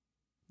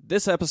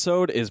This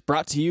episode is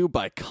brought to you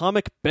by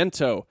Comic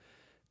Bento.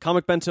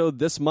 Comic Bento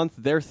this month,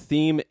 their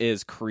theme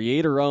is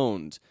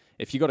creator-owned.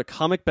 If you go to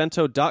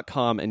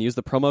comicbento.com and use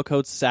the promo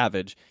code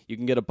SAVAGE, you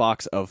can get a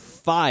box of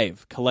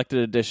 5 collected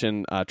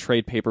edition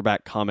trade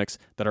paperback comics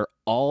that are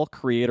all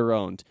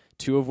creator-owned,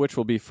 2 of which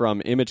will be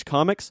from Image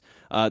Comics.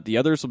 The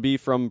others will be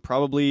from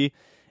probably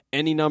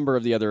any number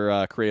of the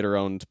other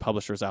creator-owned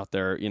publishers out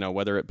there, you know,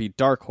 whether it be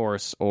Dark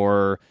Horse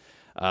or,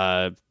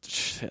 I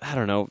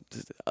don't know,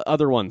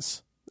 other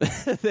ones.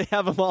 They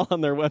have them all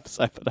on their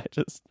website, but I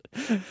just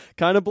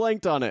kind of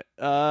blanked on it.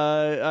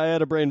 I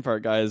had a brain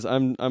fart, guys.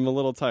 I'm a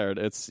little tired.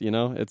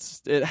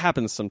 It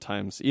happens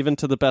sometimes, even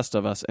to the best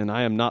of us, and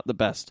I am not the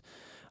best.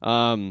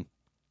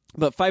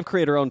 But 5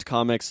 creator-owned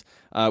comics.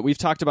 We've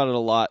talked about it a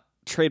lot.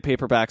 Trade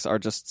paperbacks are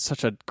just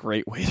such a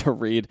great way to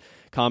read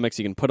comics.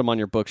 You can put them on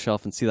your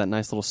bookshelf and see that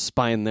nice little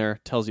spine there.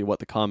 Tells you what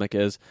the comic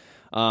is.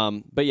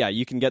 But yeah,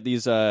 you can get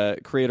these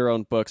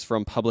creator-owned books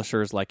from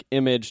publishers like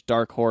Image,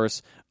 Dark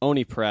Horse,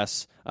 Oni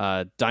Press,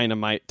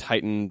 Dynamite,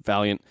 Titan,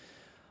 Valiant,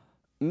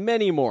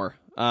 many more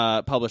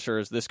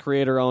publishers. This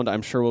creator-owned,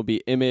 I'm sure, will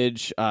be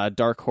Image,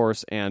 Dark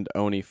Horse, and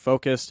Oni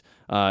focused,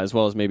 as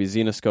well as maybe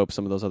Zenoscope,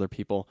 some of those other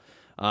people.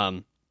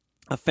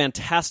 A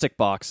fantastic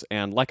box,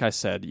 and like I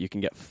said, you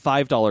can get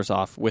 $5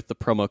 off with the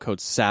promo code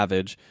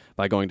SAVAGE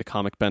by going to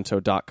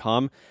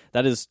comicbento.com.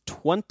 That is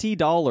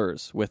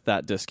 $20 with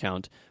that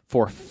discount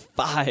for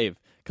 5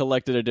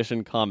 collected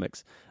edition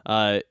comics.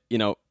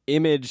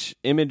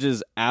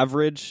 Image's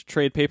average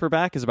trade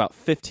paperback is about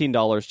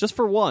 $15 just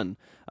for one.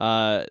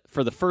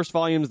 For the first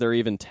volumes, they're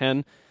even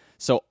 $10.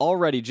 So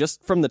already,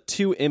 just from the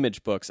 2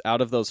 Image books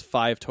out of those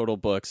 5 total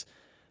books,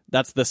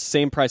 that's the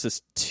same price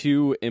as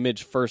 2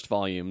 Image first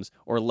volumes,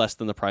 or less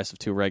than the price of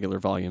 2 regular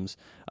volumes.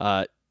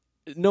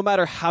 No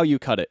matter how you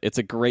cut it, it's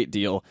a great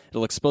deal.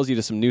 It'll expose you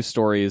to some new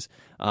stories.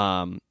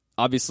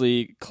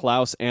 Obviously,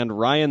 Klaus and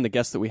Ryan, the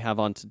guests that we have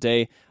on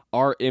today,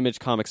 are Image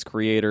Comics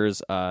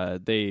creators.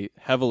 They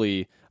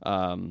heavily,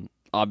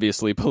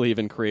 obviously, believe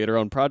in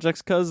creator-owned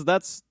projects because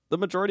that's the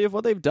majority of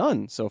what they've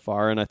done so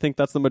far, and I think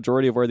that's the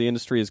majority of where the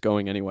industry is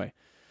going anyway.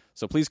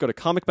 So please go to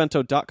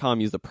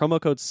comicbento.com, use the promo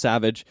code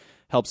SAVAGE.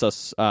 Helps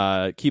us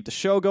keep the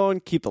show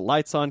going, keep the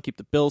lights on, keep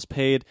the bills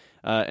paid,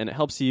 and it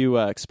helps you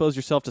expose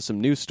yourself to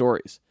some new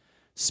stories.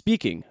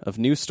 Speaking of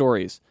new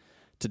stories,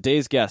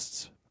 today's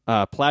guests,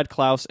 Plaid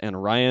Klaus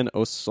and Ryan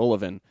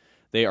O'Sullivan.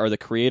 They are the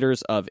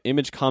creators of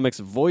Image Comics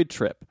Void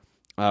Trip.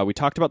 We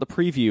talked about the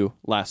preview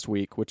last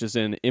week, which is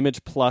in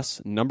Image Plus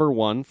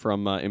 #1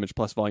 from Image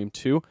Plus Volume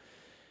 2.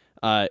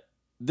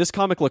 This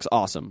comic looks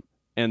awesome.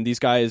 And these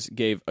guys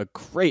gave a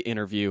great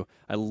interview.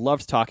 I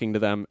loved talking to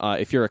them.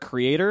 If you're a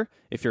creator,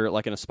 if you're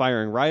like an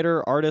aspiring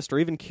writer, artist, or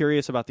even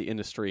curious about the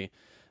industry,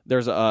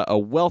 there's a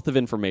wealth of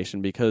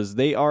information because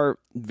they are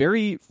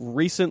very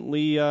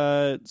recently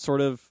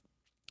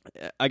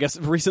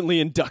recently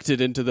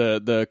inducted into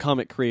the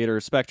comic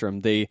creator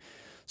spectrum. They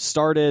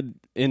started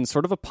in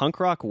sort of a punk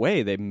rock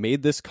way. They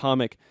made this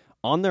comic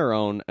on their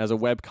own as a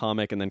web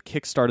comic and then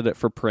kickstarted it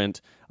for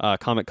print, a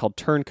comic called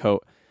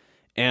Turncoat.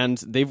 And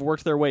they've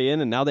worked their way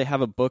in, and now they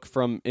have a book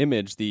from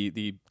Image,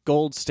 the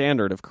gold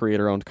standard of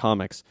creator-owned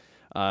comics.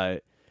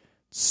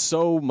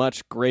 So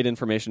much great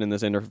information in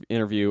this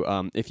interview.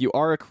 If you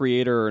are a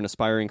creator or an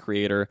aspiring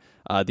creator,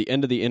 the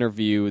end of the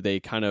interview,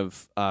 they kind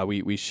of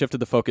we shifted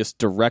the focus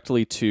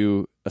directly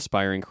to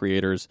aspiring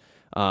creators,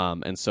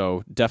 and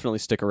so definitely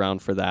stick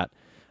around for that.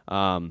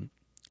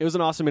 It was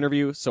an awesome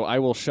interview, so I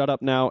will shut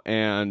up now,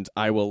 and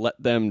I will let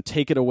them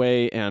take it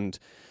away and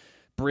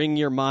bring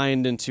your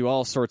mind into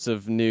all sorts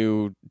of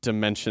new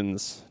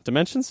dimensions.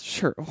 Dimensions?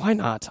 Sure, why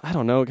not? I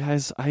don't know,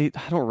 guys. I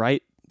don't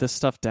write this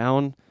stuff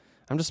down.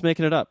 I'm just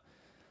making it up.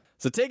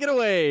 So take it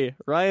away,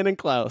 Ryan and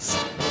Klaus.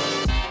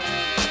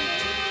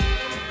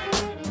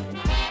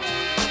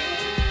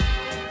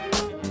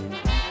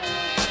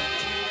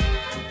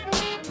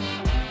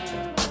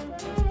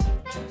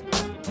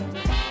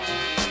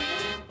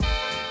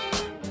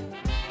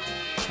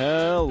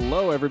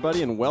 Hello,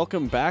 everybody, and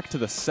welcome back to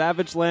the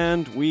Savage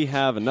Land. We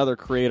have another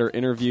creator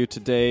interview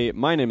today.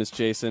 My name is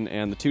Jason,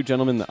 and the 2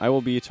 gentlemen that I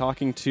will be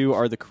talking to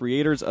are the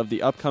creators of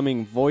the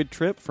upcoming Void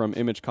Trip from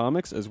Image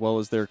Comics, as well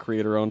as their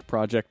creator-owned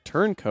project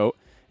Turncoat.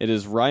 It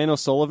is Ryan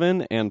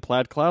O'Sullivan and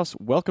Plaid Klaus.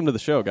 Welcome to the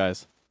show,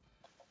 guys.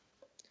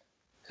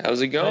 How's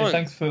it going? Hey,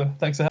 thanks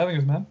for having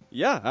us, man.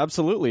 Yeah,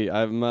 absolutely.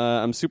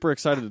 I'm super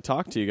excited to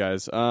talk to you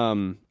guys.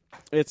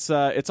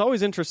 It's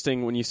always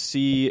interesting when you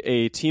see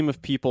a team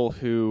of people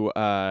who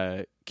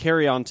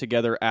carry on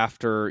together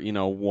after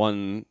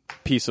one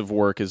piece of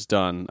work is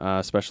done,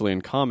 especially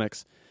in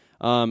comics.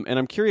 And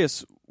I'm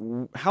curious,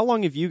 how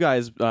long have you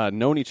guys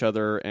known each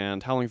other,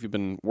 and how long have you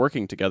been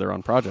working together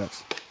on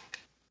projects?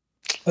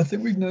 I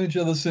think we've known each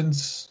other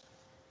since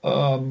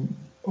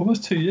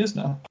almost 2 years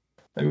now.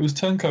 It was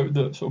Turncoat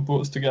that sort of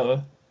brought us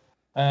together,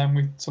 and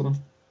we sort of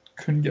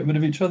couldn't get rid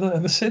of each other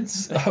ever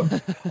since.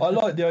 I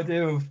like the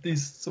idea of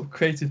these sort of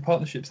creative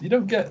partnerships. You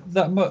don't get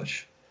that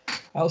much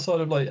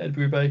outside of like Ed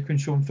Brubaker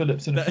and Sean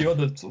Phillips and a few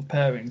other sort of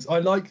pairings. I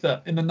like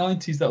that. In the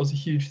 90s, that was a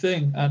huge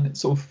thing, and it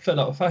sort of fell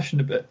out of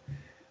fashion a bit.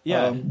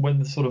 Yeah. When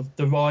the sort of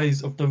the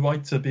rise of the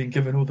writer being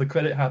given all the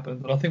credit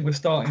happened, and I think we're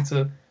starting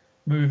to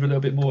move a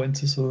little bit more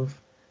into sort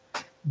of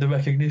the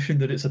recognition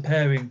that it's a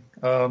pairing.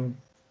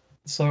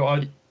 That's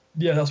one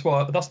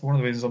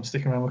of the reasons I'm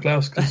sticking around with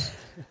Klaus, because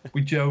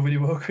we gel really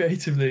well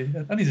creatively,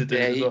 and he's a dude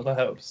as well. That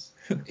helps.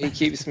 He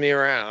keeps me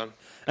around.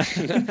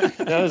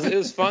 No, it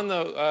was fun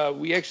though.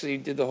 We actually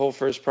did the whole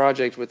first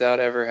project without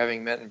ever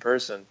having met in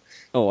person.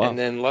 Oh wow! And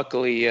then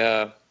luckily,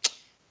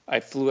 I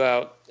flew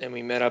out and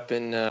we met up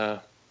in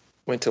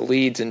went to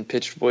Leeds and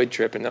pitched Void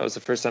Trip, and that was the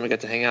first time I got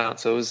to hang out.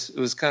 So it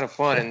was kind of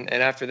fun.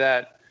 And after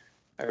that,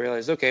 I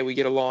realized, okay, we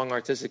get along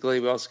artistically.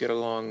 We also get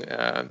along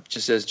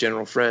just as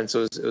general friends.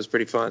 So it was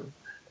pretty fun.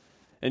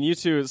 And you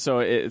two, so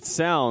it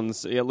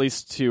sounds, at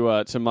least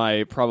to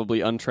my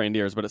probably untrained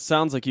ears, but it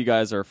sounds like you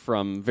guys are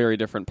from very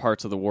different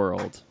parts of the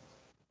world.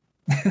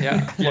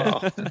 Yeah.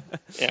 Well,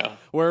 yeah.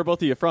 Where are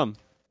both of you from?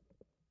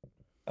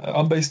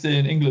 I'm based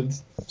in England,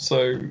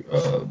 so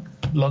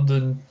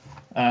London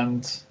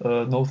and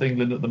North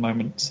England at the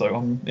moment. So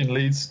I'm in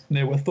Leeds,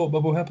 near where Thought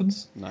Bubble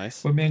happens.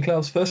 Nice. Where me and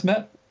Klaus first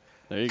met.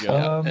 There you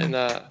go. And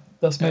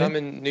that's me. And I'm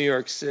in New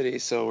York City,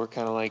 so we're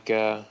kind of like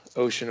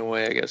ocean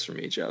away, I guess,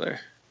 from each other.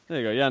 There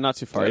you go. Yeah, not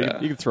too far.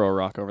 But, you can throw a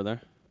rock over there.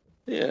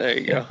 Yeah, there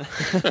you go.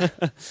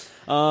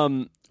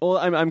 Well,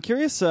 I'm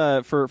curious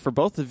for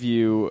both of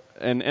you,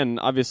 and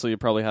obviously you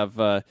probably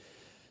have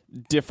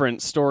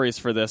different stories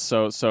for this.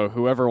 So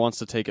whoever wants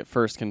to take it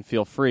first can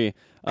feel free.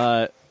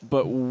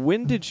 But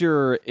when did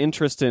your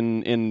interest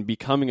in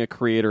becoming a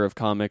creator of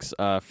comics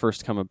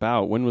first come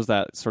about? When was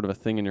that sort of a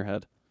thing in your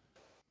head?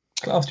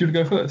 I asked you to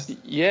go first.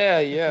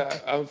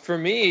 Yeah. For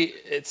me,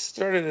 it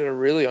started at a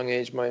really young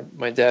age.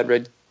 My dad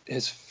read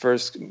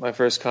my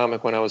first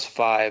comic when I was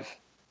 5.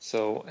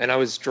 So, and I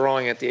was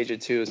drawing at the age of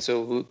 2.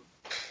 So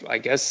I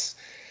guess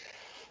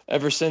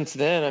ever since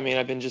then, I mean,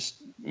 I've been just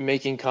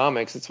making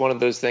comics. It's one of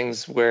those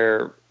things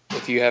where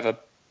if you have a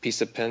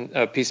piece of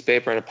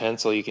paper and a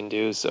pencil, you can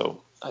do.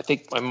 So I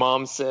think my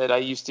mom said I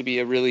used to be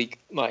a really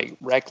like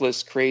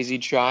reckless, crazy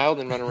child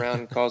and run around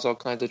and cause all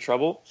kinds of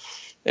trouble.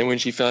 And when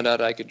she found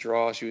out I could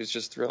draw, she was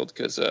just thrilled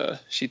because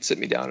she'd sit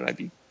me down and I'd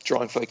be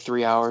drawing for like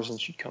 3 hours,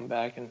 and she'd come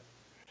back and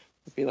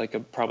it'd be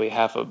like probably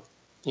half a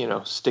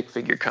stick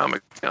figure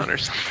comic down or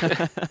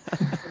something.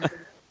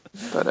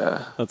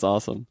 But that's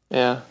awesome.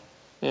 Yeah.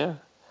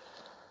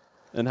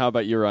 And how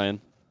about you,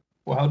 Ryan?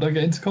 Well, how did I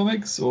get into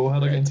comics, or how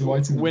did I get into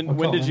writing?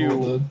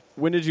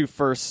 When did you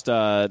first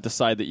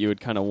decide that you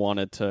had kind of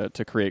wanted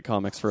to create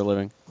comics for a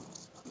living?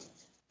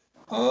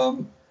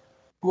 Well,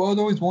 I'd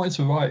always wanted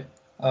to write,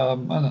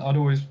 and I'd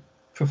always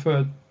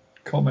preferred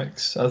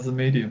comics as the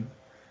medium,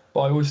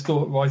 but I always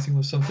thought writing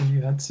was something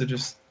you had to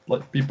just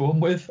like be born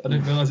with. I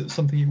didn't realize it was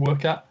something you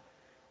work at.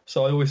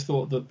 So I always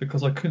thought that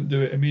because I couldn't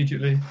do it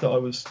immediately, that I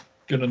was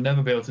gonna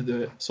never be able to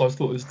do it. So I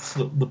thought it was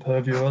the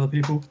purview of other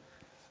people.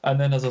 And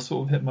then as I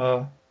sort of hit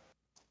my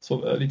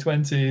sort of early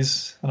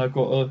 20s and I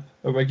got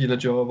a regular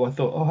job, I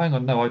thought, oh, hang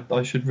on, no,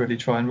 I should really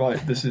try and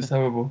write. This is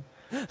terrible.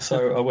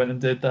 So I went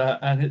and did that,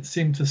 and it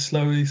seemed to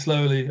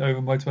slowly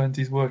over my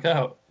 20s work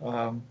out.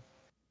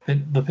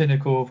 The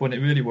pinnacle of when it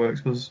really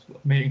worked was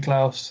meeting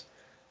Klaus,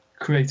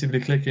 creatively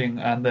clicking,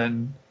 and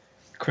then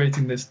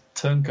creating this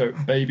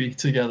turncoat baby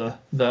together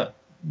that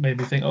made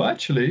me think, oh,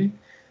 actually,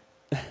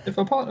 if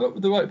I partner up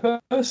with the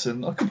right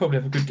person, I could probably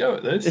have a good go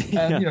at this.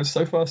 And,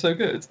 so far, so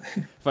good.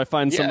 If I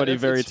find somebody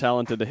very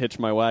talented to hitch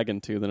my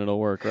wagon to, then it'll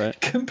work, right?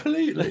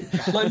 Completely.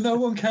 Like, no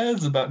one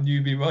cares about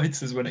newbie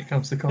writers when it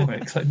comes to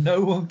comics. Like,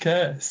 no one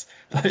cares.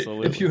 Like,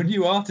 Absolutely. If you're a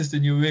new artist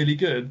and you're really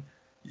good,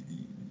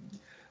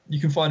 you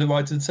can find a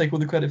writer to take all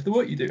the credit for the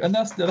work you do. And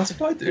that's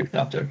what I do.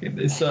 No, I'm joking.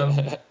 It's,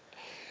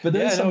 but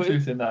there's some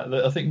truth in that.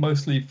 I think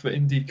mostly for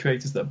indie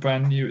creators that are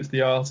brand new, it's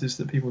the artists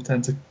that people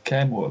tend to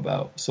care more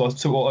about. So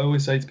what I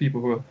always say to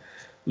people who are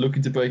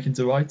looking to break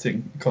into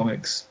writing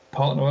comics,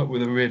 partner up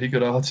with a really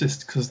good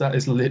artist, because that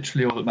is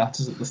literally all that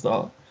matters at the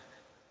start.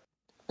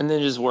 And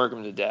then just work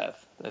them to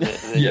death. And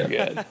then you're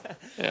good.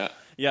 Yeah.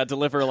 Yeah,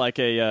 deliver like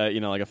a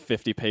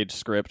 50-page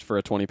script for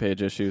a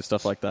 20-page issue,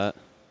 stuff like that.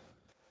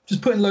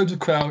 Just put in loads of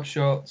crowd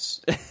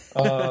shots,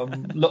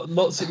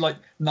 lots of like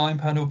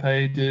 9-panel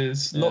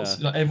pages.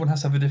 Lots. Everyone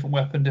has to have a different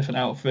weapon, different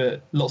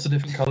outfit, lots of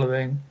different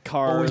colouring.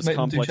 Cars, always make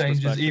them do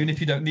changes, even if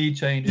you don't need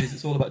changes.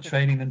 It's all about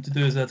training them to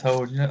do as they're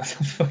told. I'm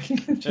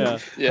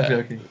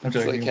joking. It's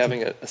like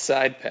having a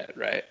side pet,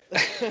 right?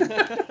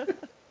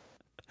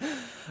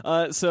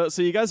 So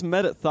you guys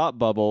met at Thought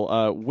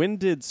Bubble. When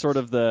did sort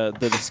of the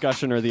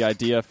discussion or the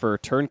idea for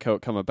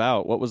Turncoat come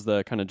about? What was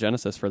the kind of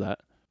genesis for that?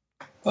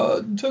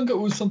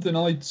 Turncoat was something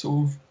I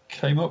sort of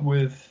came up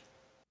with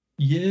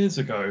years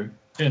ago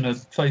in a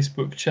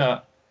Facebook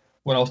chat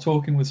when I was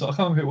talking with, I can't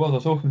remember who it was, I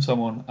was talking with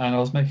someone and I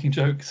was making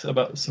jokes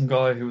about some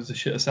guy who was a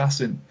shit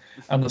assassin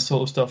and the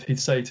sort of stuff he'd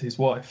say to his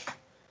wife.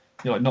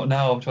 Like, not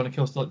now, I'm trying to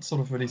kill, like,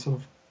 sort of really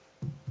sort of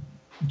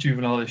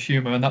juvenile-ish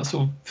humour, and that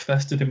sort of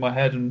festered in my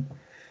head and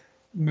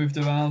moved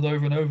around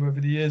over and over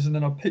the years, and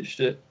then I pitched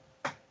it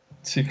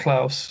to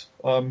Klaus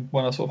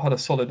when I sort of had a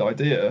solid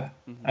idea,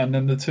 and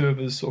then the two of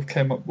us sort of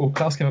came up, well,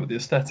 Klaus came up with the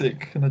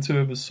aesthetic, and the two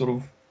of us sort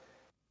of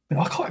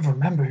I can't even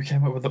remember who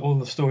came up with all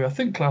the story. I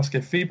think Klaus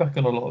gave feedback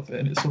on a lot of it,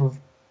 and it sort of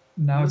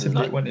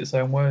narratively it went its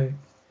own way.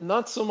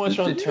 Not so much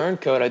on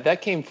Turncoat.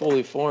 That came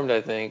fully formed,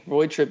 I think.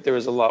 Void Trip, there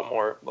was a lot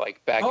more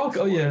like back and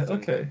forth.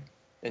 Okay.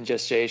 And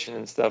gestation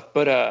and stuff.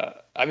 But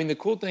I mean, the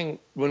cool thing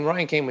when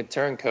Ryan came with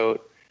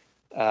Turncoat,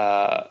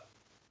 I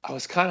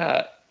was kind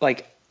of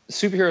like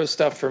superhero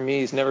stuff for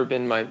me has never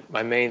been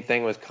my main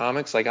thing with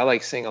comics. Like I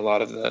like seeing a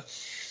lot of the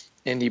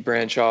indie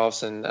branch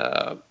offs, and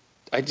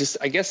I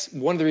guess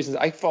one of the reasons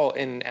I fall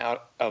in and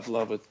out of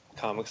love with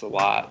comics a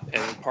lot,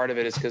 and part of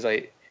it is because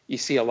you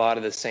see a lot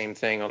of the same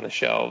thing on the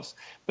shelves.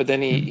 But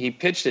then he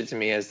pitched it to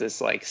me as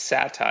this like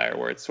satire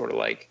where it's sort of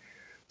like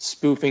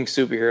spoofing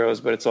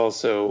superheroes, but it's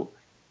also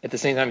at the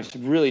same time it's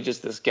really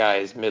just this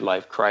guy's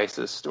midlife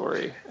crisis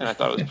story, and I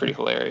thought it was pretty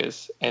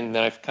hilarious. And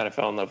then I kind of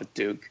fell in love with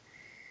Duke,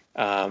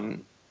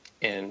 and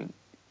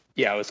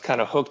yeah, I was kind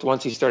of hooked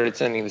once he started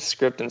sending the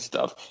script and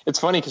stuff. It's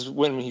funny because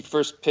when he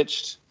first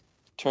pitched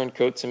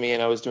Turncoat to me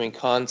and I was doing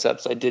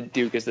concepts, I did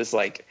Duke as this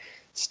like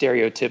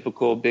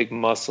stereotypical big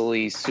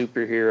muscly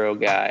superhero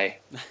guy,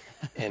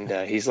 and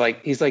he's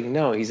like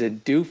no, he's a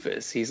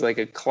doofus, he's like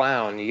a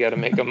clown, you got to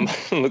make him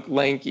look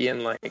lanky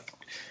and like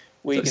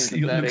weak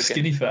and pathetic,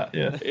 skinny fat,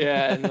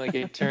 yeah, and like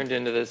it turned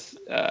into this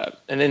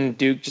and then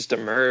Duke just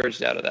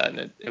emerged out of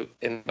that,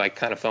 and I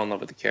kind of fell in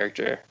love with the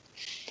character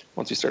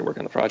once we started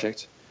working on the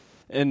project.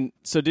 And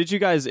so did you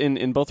guys,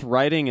 in both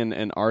writing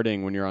and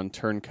arting when you're on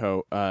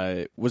Turncoat,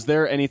 was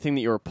there anything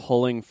that you were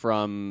pulling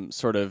from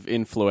sort of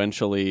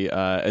influentially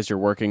as you're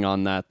working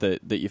on that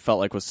you felt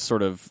like was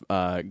sort of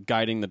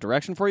guiding the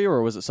direction for you,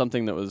 or was it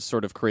something that was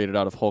sort of created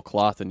out of whole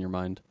cloth in your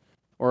mind?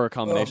 Or a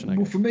combination, I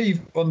guess? Well, for me,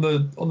 on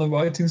the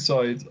writing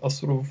side,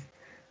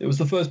 it was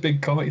the first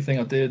big comic thing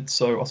I did,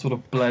 so I sort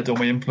of bled all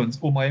my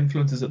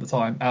influences at the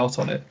time out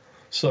on it.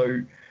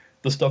 So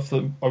the stuff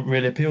that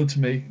really appealed to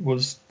me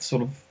was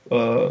sort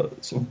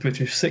of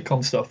British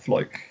sitcom stuff,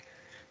 like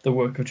the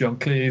work of John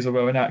Cleese or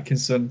Rowan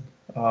Atkinson,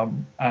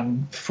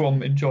 and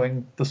from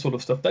enjoying the sort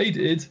of stuff they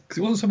did, because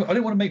it wasn't something I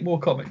didn't want to make more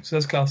comics.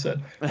 As Klaus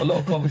said, a lot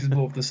of comics is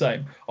more of the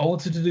same. I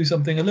wanted to do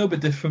something a little bit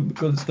different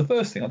because it's the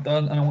first thing I'd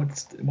done, and I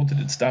wanted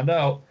it to stand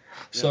out.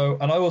 So,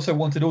 and I also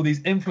wanted all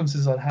these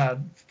influences I'd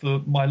had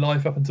for my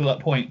life up until that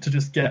point to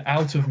just get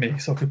out of me,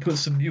 so I could put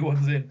some new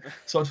ones in.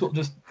 So I sort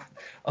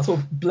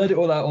of bled it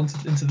all out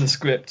into the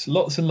script.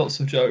 Lots and lots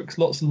of jokes,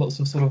 lots and lots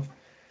of sort of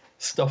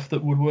stuff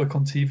that would work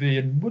on TV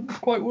and wouldn't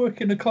quite work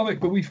in a comic,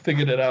 but we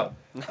figured it out.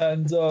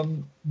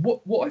 And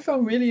what I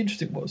found really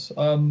interesting was,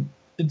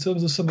 in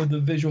terms of some of the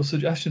visual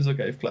suggestions I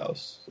gave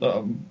Klaus,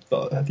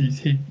 that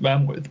he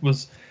ran with,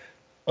 was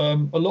a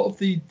lot of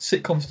the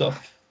sitcom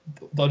stuff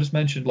that I just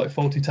mentioned, like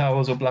Fawlty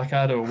Towers or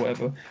Blackadder or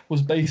whatever,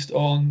 was based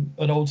on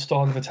an old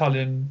style of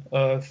Italian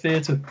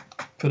theatre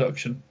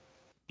production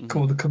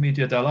called the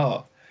Commedia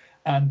dell'arte.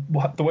 And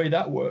the way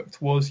that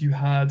worked was you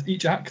had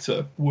each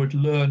actor would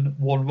learn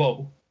one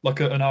role, like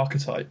an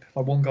archetype.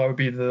 Like one guy would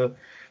be the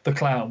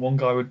clown, one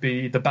guy would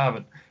be the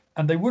baron.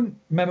 And they wouldn't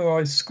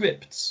memorize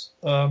scripts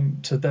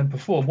to then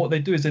perform. What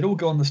they'd do is they'd all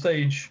go on the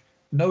stage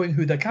knowing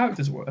who their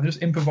characters were and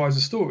just improvise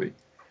a story.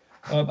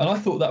 And I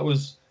thought that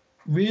was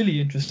really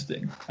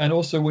interesting. And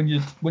also when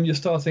you're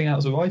starting out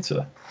as a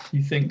writer,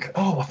 you think,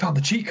 oh, I found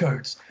the cheat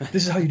codes,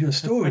 this is how you do a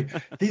story,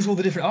 these are all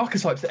the different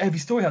archetypes that every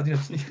story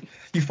has.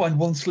 You find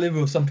one sliver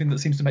of something that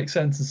seems to make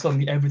sense, and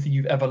suddenly everything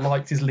you've ever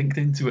liked is linked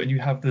into it, and you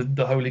have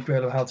the holy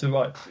grail of how to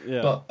write.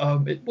 But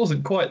it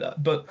wasn't quite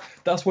that. But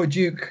that's why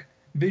Duke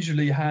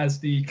visually has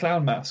the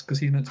clown mask, because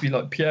he's meant to be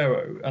like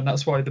Piero, and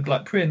that's why the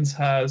Black Prince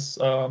has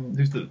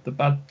who's the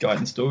bad guy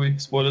in the story,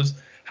 spoilers,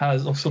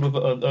 has a sort of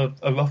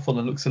a ruffle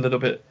and looks a little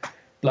bit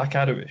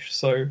Blackadder-ish.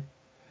 So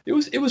it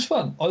was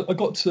fun.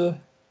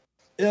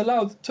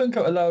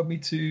 Turncoat allowed me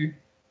to,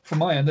 from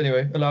my end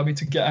anyway, allowed me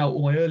to get out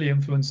all my early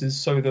influences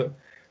so that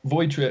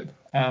Void Trip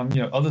and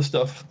other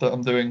stuff that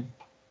I'm doing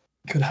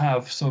could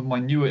have some of my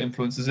newer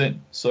influences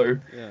in. So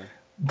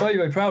very,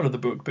 very proud of the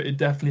book, but it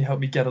definitely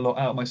helped me get a lot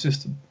out of my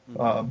system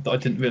that I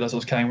didn't realize I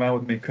was carrying around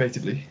with me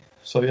creatively.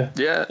 So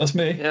yeah, that's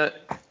me. Yeah,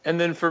 and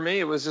then for me,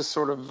 it was just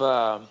sort of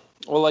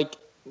like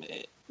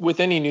with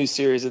any new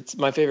series, it's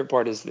my favorite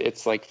part is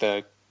it's like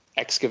the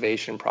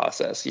excavation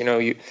process.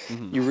 You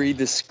read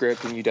the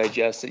script and you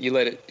digest it, you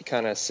let it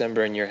kind of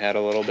simmer in your head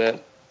a little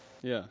bit,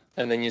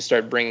 and then you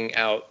start bringing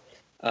out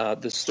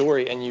the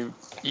story, and you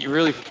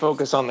really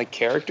focus on the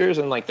characters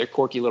and like their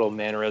quirky little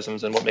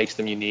mannerisms and what makes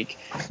them unique.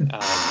 And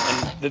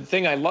the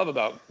thing I love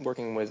about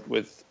working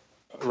with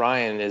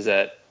Ryan is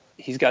that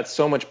he's got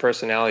so much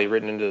personality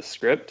written into the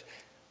script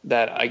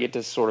that I get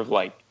to sort of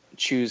like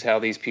choose how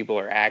these people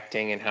are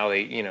acting and how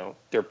they,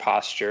 their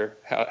posture,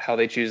 how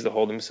they choose to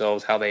hold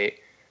themselves, how they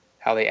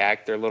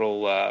act, their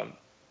little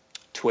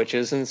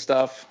twitches and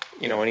stuff,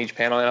 in each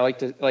panel. And I like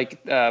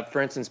to,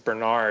 for instance,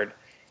 Bernard,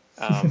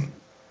 I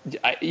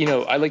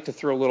like to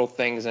throw little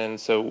things in.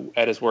 So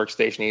at his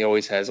workstation, he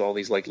always has all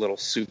these like little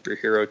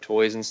superhero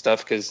toys and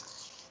stuff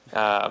because,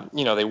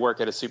 they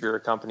work at a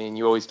superhero company, and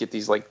you always get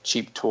these like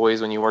cheap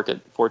toys when you work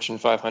at Fortune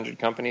 500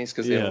 companies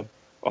because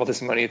all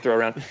this money to throw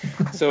around.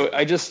 So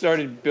I just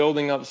started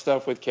building up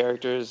stuff with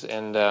characters,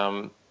 and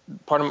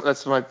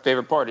that's my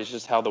favorite part is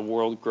just how the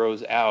world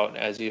grows out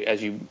as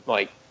you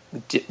like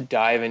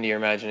dive into your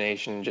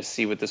imagination and just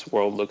see what this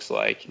world looks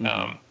like.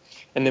 Mm-hmm.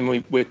 And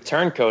then with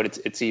Turncoat,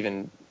 it's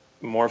even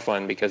more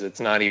fun because it's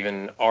not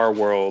even our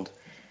world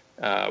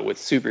with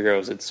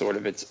superheroes. It's sort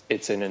of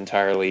it's an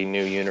entirely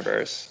new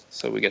universe.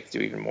 So we get to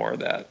do even more of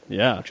that.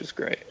 Yeah, which is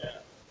great.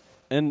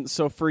 And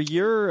so for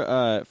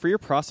your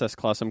process,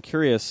 Klaus, I'm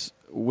curious,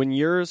 when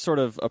you're sort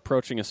of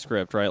approaching a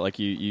script, right? Like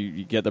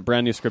you get the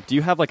brand new script. Do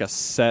you have like a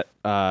set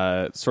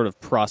sort of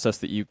process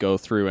that you go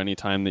through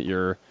anytime that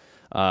you're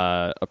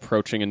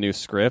approaching a new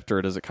script,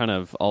 or does it kind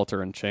of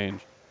alter and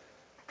change?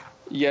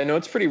 Yeah, no,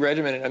 it's pretty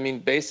regimented. I mean,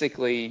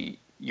 basically,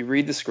 you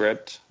read the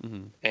script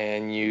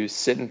and you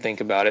sit and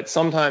think about it.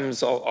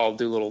 Sometimes I'll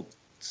do little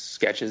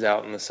sketches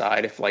out on the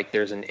side if like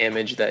there's an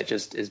image that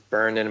just is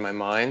burned into my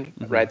mind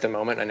right at the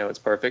moment. I know it's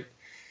perfect.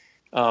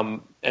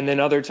 And then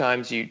other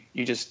times you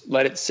just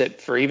let it sit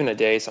for even a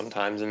day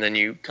sometimes, and then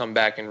you come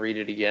back and read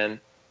it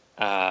again.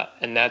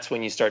 And that's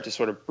when you start to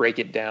sort of break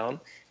it down.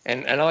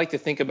 And I like to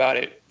think about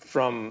it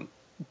from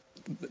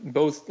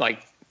both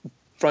like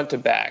front to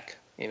back.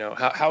 You know,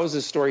 how is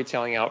the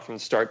storytelling out from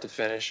start to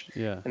finish?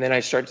 Yeah. And then I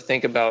start to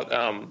think about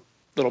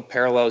little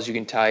parallels you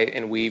can tie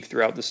and weave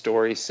throughout the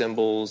story,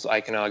 symbols,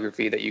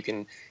 iconography that you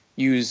can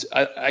use.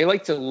 I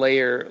like to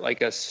layer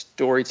like a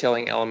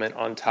storytelling element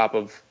on top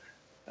of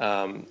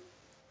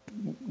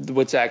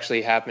what's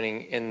actually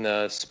happening in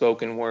the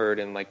spoken word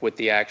and like with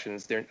the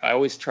actions. I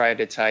always try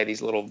to tie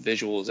these little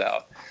visuals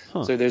out.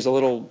 Huh. So there's a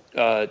little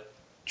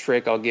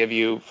trick I'll give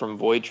you from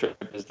Void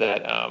Trip is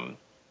that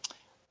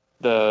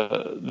what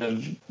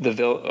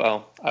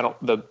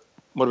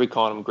do we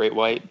call him? Great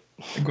White.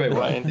 Great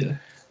White. Yeah.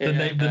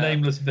 The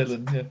nameless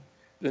villain. Yeah.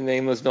 The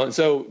nameless villain.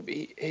 So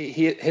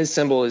his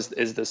symbol is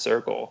the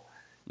circle,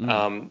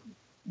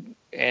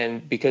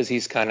 and because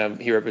he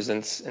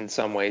represents in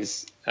some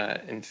ways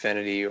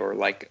infinity, or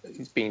like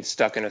he's being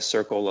stuck in a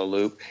circle, a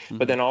loop.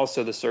 But then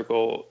also the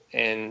circle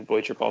in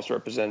Void Trip also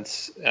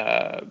represents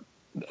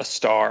a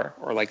star,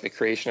 or like the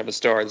creation of a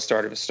star, the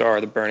start of a star,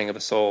 the burning of a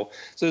soul.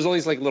 So there's all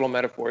these like little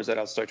metaphors that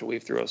I'll start to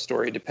weave through a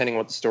story, depending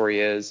what the story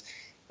is.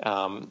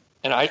 And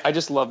I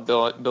just love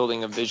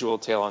building a visual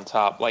tale on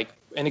top. Like,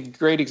 and a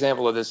great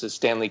example of this is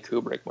Stanley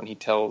Kubrick when he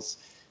tells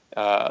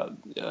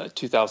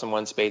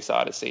 2001: Space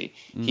Odyssey.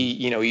 He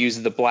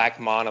uses the black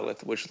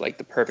monolith, which is like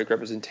the perfect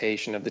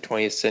representation of the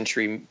 20th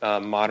century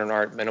modern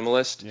art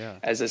minimalist,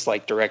 as this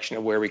like direction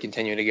of where we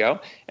continue to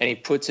go. And he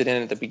puts it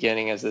in at the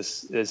beginning as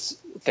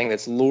this thing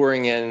that's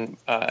luring in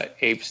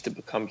apes to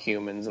become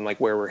humans and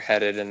like where we're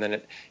headed. And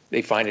then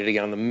they find it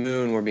again on the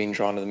moon. We're being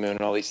drawn to the moon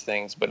and all these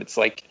things. But it's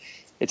like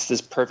it's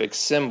this perfect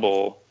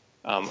symbol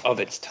of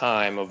its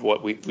time of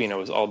what we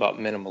is all about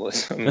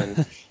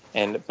minimalism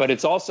but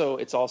it's also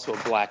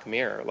a black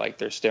mirror. Like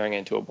they're staring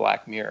into a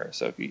black mirror.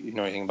 So if you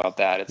know anything about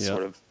that, it's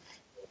sort of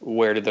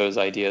where did those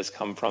ideas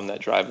come from that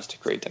drive us to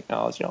create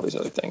technology and all these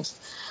other things.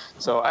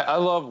 So I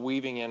love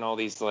weaving in all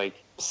these like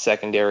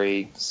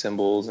secondary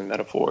symbols and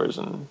metaphors,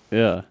 and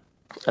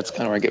that's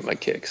kind of where I get my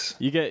kicks.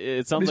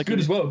 It sounds like good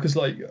as well because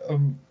like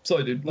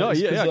sorry dude. Like,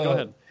 go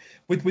ahead.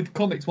 With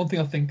comics, one thing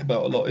I think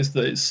about a lot is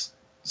that it's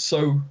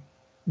so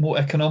more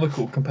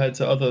economical compared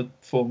to other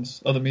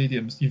forms, other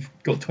mediums. You've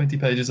got 20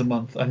 pages a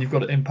month, and you've got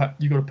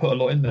to put a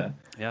lot in there.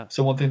 Yeah.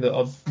 So one thing that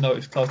I've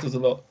noticed Klaus does a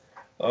lot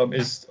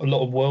is a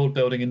lot of world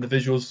building in the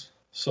visuals.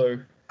 So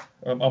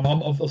I'm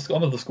of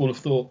the school of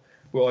thought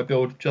where I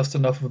build just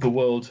enough of the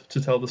world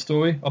to tell the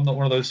story. I'm not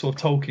one of those sort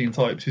of Tolkien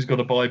types who's got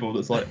a Bible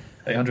that's like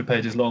 800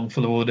 pages long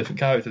full of all the different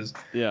characters.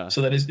 Yeah.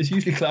 So then it's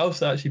usually Klaus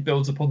that actually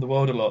builds upon the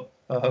world a lot.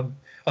 I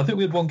think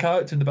we had one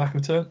character in the back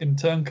of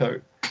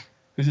Turncoat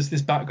who's just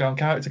this background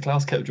character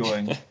Klaus kept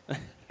drawing,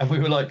 and we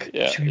were like,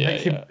 should we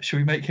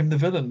make him the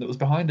villain that was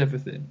behind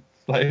everything?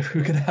 Like, if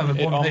we could have a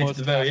one page at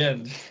the very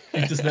end,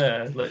 he's just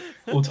there, like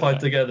all tied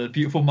together,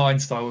 beautiful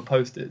mind style with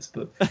post-its,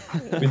 but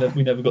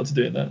we never got to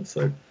doing that.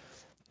 So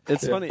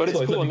it's funny, but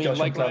it's cool. I mean,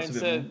 like Ryan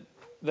said,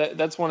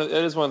 that is one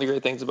of the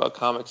great things about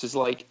comics is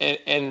like,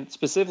 and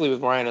specifically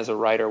with Ryan as a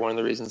writer, one of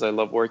the reasons I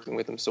love working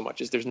with him so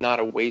much is there's not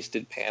a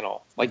wasted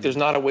panel. Like, there's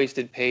not a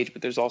wasted page,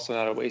 but there's also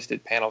not a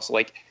wasted panel. So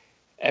like,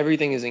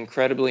 everything is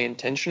incredibly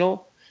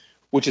intentional,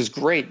 which is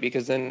great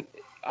because then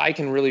I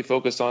can really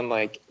focus on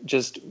like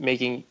just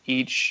making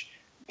each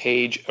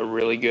page a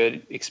really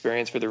good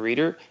experience for the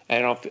reader,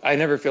 and I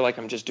never feel like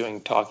I'm just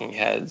doing talking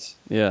heads.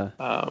 Yeah,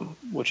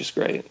 which is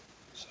great.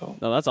 So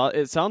no, that's all.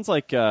 It sounds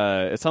like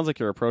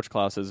your approach,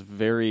 Klaus, is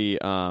very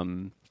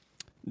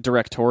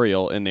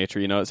directorial in nature.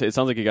 You know, it sounds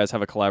like you guys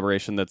have a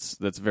collaboration that's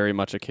very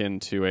much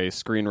akin to a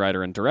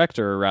screenwriter and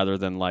director rather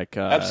than like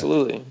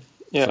absolutely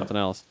something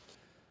else.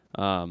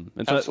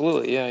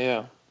 Absolutely,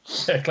 yeah.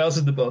 Yeah, Klaus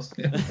is the boss.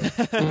 Yeah.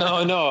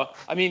 No.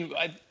 I mean,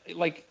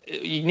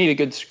 you need a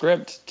good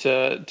script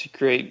to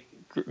create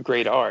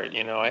great art.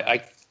 You know,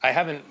 I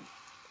haven't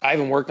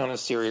worked on a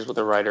series with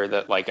a writer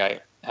that like I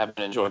haven't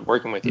enjoyed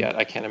working with yet.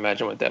 I can't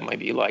imagine what that might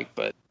be like,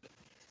 but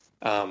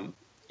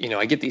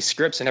I get these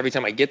scripts, and every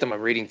time I get them,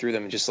 I'm reading through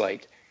them and just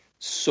like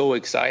so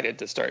excited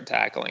to start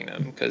tackling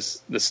them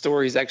because the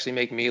stories actually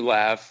make me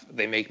laugh.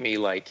 They make me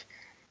like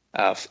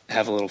have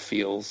a little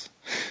feels.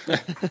 Well,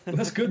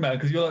 that's good, man,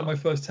 because you're like my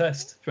first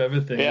test for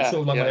everything. Yeah, It's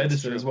sort of like yeah, my that's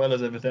editor true. as well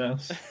as everything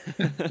else.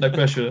 No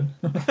pressure.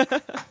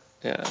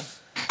 Yeah.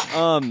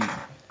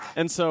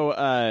 And so,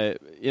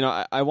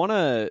 I want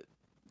to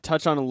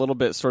touch on a little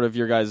bit sort of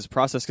your guys'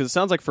 process, because it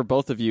sounds like for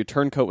both of you,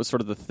 Turncoat was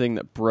sort of the thing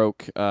that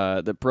broke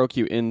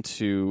you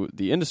into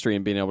the industry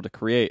and being able to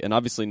create. And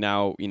obviously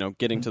now,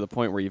 getting to the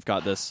point where you've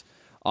got this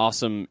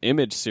awesome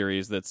Image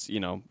series that's,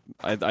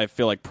 I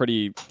feel like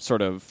pretty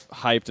sort of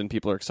hyped and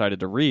people are excited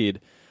to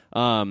read.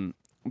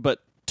 But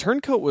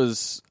Turncoat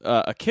was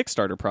a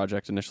Kickstarter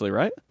project initially,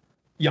 right?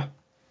 Yeah.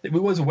 It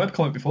was a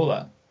webcomic before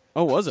that.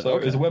 Oh, was it? So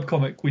Okay. it was a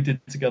webcomic we did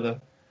together.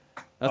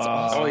 That's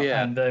awesome. Oh,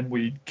 yeah. And then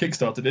we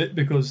kickstarted it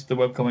because the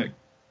webcomic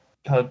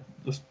had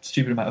a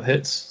stupid amount of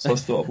hits. So I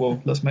thought,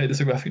 well, let's make this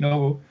a graphic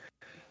novel.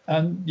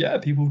 And yeah,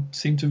 people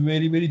seem to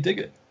really, really dig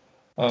it.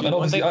 And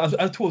obviously,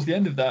 as towards the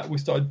end of that, we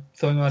started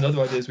throwing around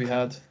other ideas we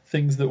had,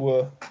 things that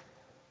were,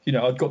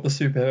 I'd got the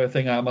superhero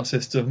thing out of my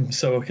system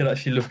so I could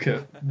actually look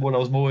at what I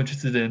was more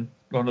interested in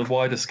on a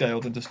wider scale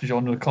than just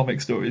genre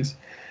comic stories.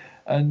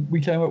 And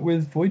we came up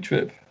with Void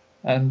Trip.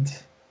 And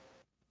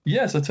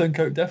yeah, so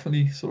Turncoat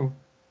definitely sort of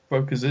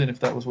broke us in, if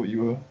that was what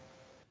you were.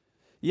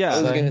 Yeah.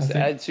 I was going I to think-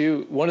 add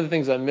too, one of the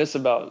things I miss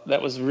about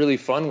that was really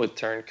fun with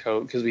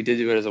Turncoat, because we did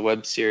do it as a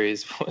web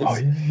series,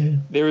 was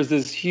there was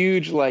this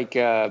huge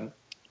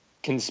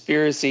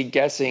conspiracy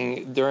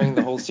guessing during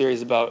the whole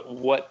series about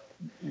what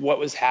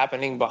was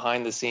happening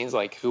behind the scenes,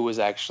 like who was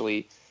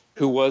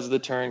the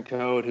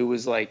Turncoat, who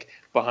was like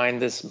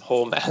behind this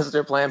whole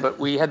master plan. But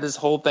we had this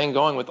whole thing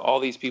going with all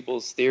these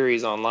people's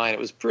theories online. It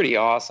was pretty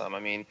awesome. I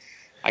mean,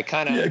 I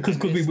kind of because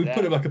we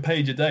put it like a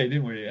page a day,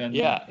 didn't we? And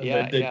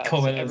they'd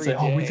comment and say,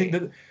 "Oh, we think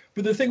that."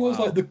 But the thing was,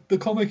 like the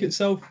comic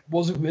itself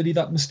wasn't really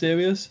that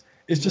mysterious.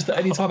 It's just that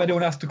anytime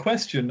anyone asked a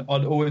question,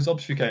 I'd always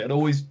obfuscate. I'd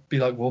always be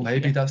like, "Well,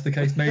 maybe that's the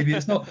case, maybe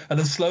it's not." And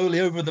then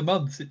slowly over the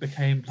months, it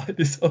became like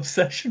this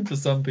obsession for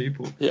some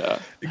people. Yeah.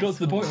 It got to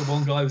the point where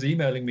one guy was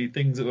emailing me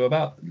things that were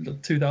about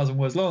 2,000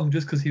 words long,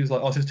 just because he was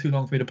like, "Oh, it's just too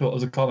long for me to put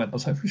as a comment." I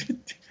was like,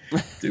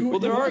 "Do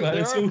what Well, you want, man.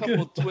 there It's are all a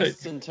couple good."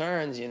 twists and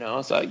turns,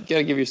 so I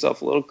gotta give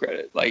yourself a little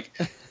credit. Like,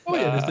 Oh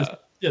yeah,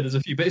 there's a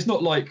few, but it's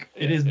not like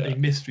it isn't a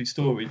mystery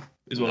story,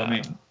 is what I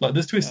mean. Like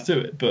there's twists to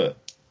it, but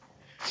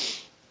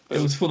it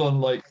was full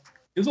on like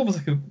it was almost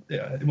like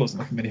it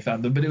wasn't like a mini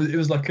fandom, but it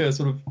was like a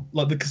sort of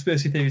like the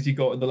conspiracy theories you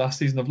got in the last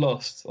season of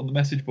Lost on the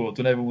message boards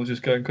when everyone was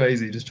just going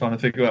crazy, just trying to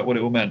figure out what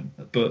it all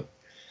meant. But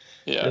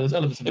yeah, there's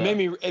elements of it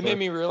that. made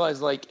me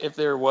realize, like, if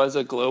there was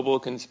a global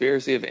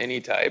conspiracy of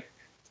any type,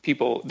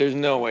 there's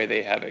no way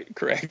they have it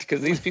correct,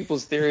 because these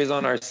people's theories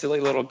on our silly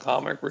little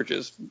comic were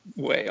just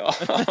way off.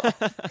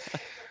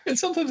 And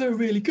sometimes they were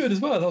really good as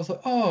well. And I was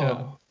like,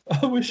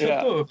 I wish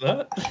I thought of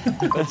that.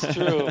 That's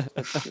true.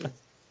 That's true.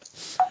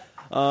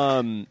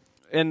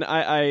 And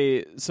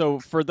so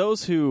for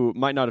those who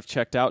might not have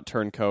checked out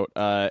Turncoat,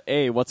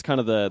 A, what's kind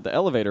of the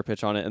elevator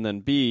pitch on it, and then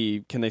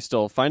B, can they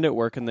still find it?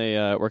 Where can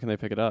they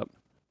pick it up?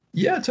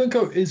 Yeah,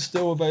 Turncoat is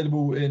still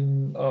available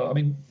in.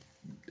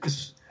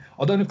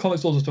 I don't know if comic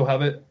stores will still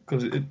have it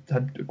because it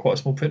had quite a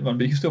small print run,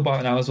 but you can still buy it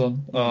on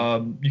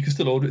Amazon. You can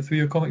still order it through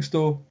your comic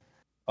store.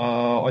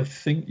 I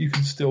think you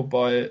can still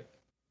buy it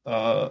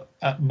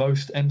at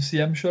most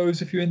MCM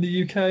shows if you're in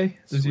the UK.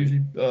 There's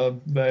usually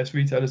various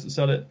retailers that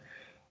sell it.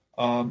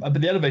 But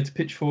the elevator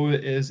pitch for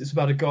it is it's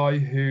about a guy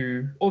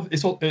who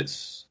it's not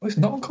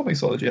on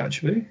Comixology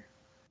actually.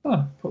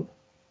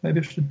 Maybe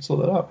I should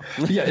sort that out.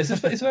 But yeah, it's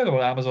available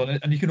on Amazon,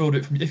 and you can order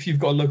it from if you've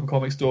got a local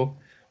comic store.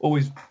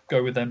 Always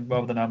go with them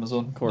rather than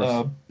Amazon, of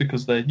course,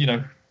 because they're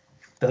the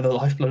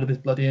lifeblood of this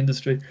bloody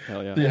industry.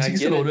 Hell yeah! But yeah, so you can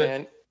still order it.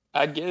 Man.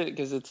 I'd get it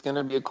because it's going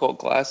to be a cult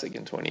classic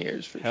in 20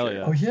 years for Hell sure.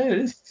 yeah. Oh yeah, it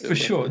is for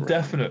sure,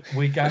 definite.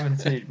 We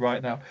guarantee it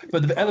right now.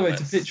 But the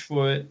elevator pitch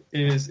for it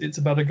is it's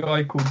about a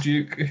guy called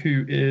Duke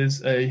who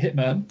is a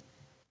hitman,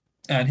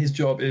 and his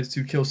job is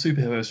to kill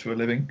superheroes for a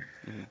living.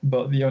 Mm-hmm.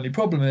 But the only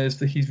problem is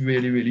that he's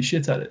really, really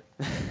shit at it.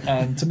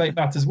 And to make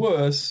matters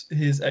worse,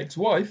 his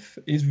ex-wife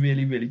is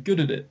really, really good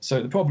at it.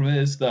 So the problem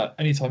is that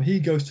anytime he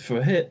goes for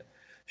a hit,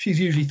 she's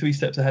usually 3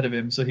 steps ahead of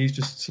him. So he's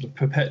just sort of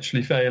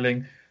perpetually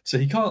failing. So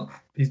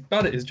he's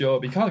bad at his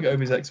job. He can't get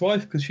over his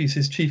ex-wife because she's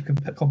his chief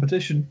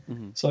competition.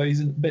 Mm-hmm. So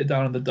he's a bit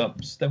down in the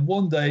dumps. Then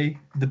one day,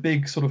 the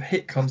big sort of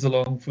hit comes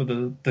along for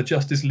the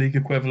Justice League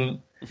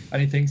equivalent, and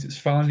he thinks it's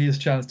finally his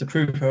chance to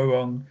prove her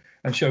wrong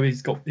and show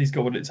he's got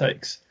what it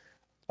takes.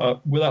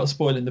 Without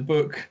spoiling the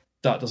book,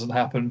 that doesn't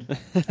happen,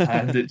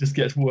 and it just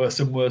gets worse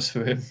and worse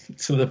for him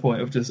to the point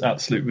of just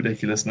absolute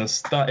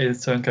ridiculousness. That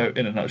is Turncoat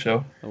in a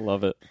nutshell. I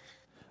love it.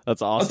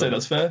 That's awesome. I'd say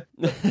that's fair.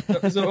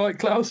 Is that right,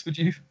 Klaus? Would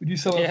you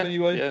sum up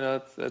anyway? Yeah,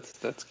 no,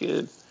 that's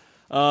good.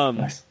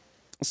 Nice.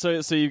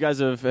 So you guys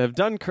have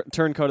done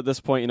Turncoat at this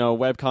point.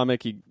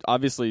 Webcomic,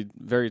 obviously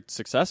very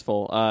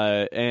successful,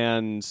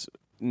 and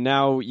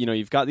now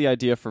you've got the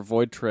idea for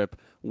Void Trip.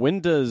 When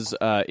does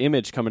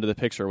Image come into the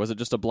picture? Was it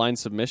just a blind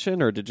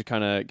submission, or did you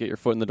kind of get your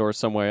foot in the door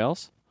somewhere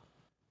else?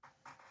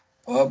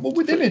 Well,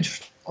 with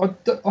Image,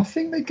 I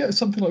think they get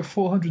something like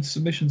 400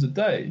 submissions a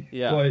day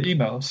by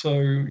email. So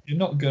you're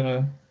not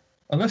gonna,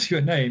 unless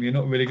you're a name, you're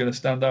not really gonna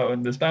stand out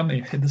in the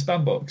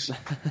spam box.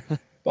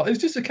 But it was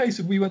just a case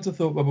of we went to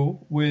Thought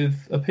Bubble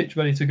with a pitch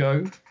ready to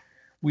go.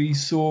 We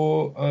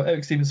saw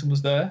Eric Stevenson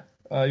was there.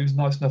 He was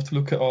nice enough to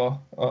look at our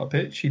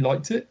pitch. He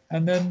liked it,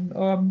 and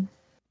then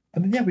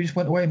we just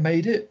went away and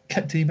made it.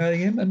 Kept emailing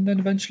him, and then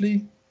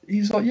eventually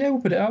he's like, "Yeah,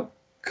 we'll put it out."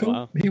 Cool.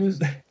 Wow. He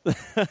was.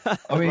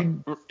 I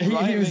mean,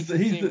 Ryan makes it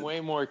seem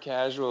way more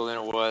casual than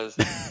it was.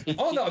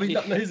 No, I mean,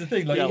 here's the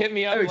thing. Like, he hit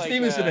me up Eric like,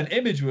 Stevenson and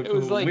Image were cool.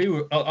 Like,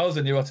 I was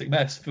a neurotic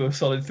mess for a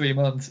solid 3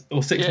 months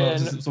or 6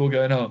 months as it was all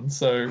going on.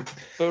 So,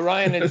 but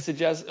Ryan had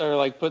suggested or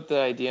like put the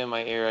idea in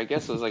my ear. I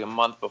guess it was like a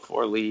month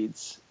before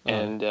Leeds,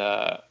 and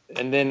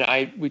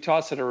then we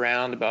tossed it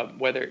around about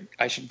whether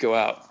I should go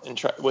out and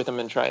try with him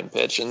and try and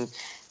pitch, and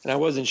I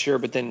wasn't sure.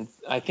 But then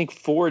I think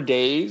 4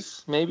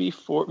 days, maybe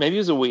it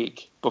was a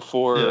week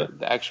before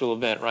the actual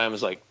event, Ryan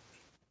was like,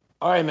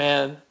 "All right,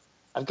 man,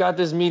 I've got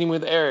this meeting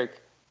with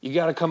Eric. You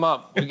got to come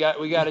up. We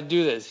got to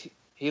do this.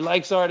 He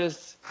likes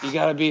artists. You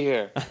got to be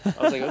here." I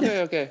was like,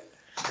 okay.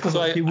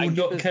 So he will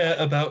not care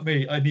about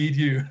me. I need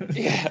you.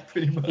 Yeah,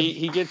 pretty much.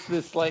 He gets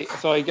this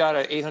so I got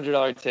an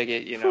 $800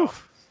 ticket.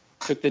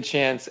 Took the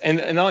chance, and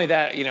not only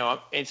that,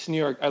 it's New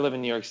York. I live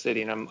in New York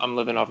City, and I'm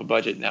living off a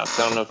budget now.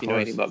 So I don't know if you know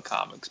anything about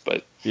comics,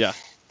 but yeah,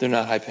 they're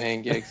not high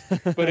paying gigs.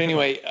 But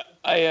anyway,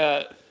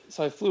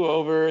 so I flew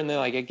over, and then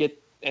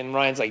and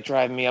Ryan's like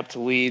driving me up to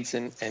Leeds,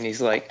 and he's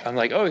like, I'm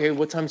like, oh, okay,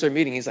 what time's our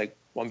meeting? He's like,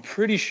 well, I'm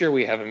pretty sure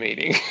we have a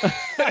meeting.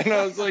 And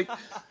I was like,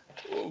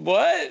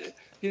 what?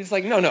 He's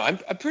like, no,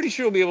 I'm pretty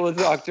sure we'll be able to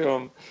talk to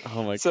him.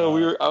 Oh my god.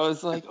 So I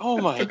was like, oh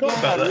my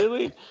god,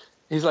 really?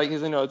 He's like,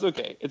 no, it's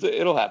okay.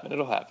 It'll happen.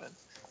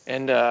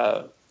 And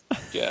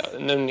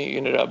and then he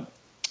ended up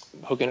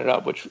hooking it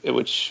up,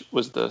 which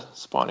was the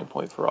spawning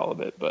point for all of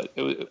it. But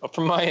it was,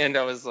 from my end,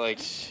 I was like,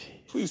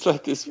 please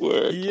let this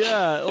work.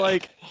 Yeah,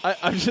 like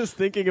I'm just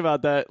thinking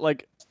about that.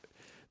 Like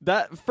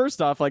that.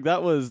 First off, like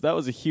that was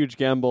a huge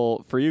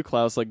gamble for you,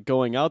 Klaus. Like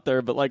going out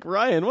there, but like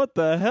Ryan, what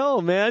the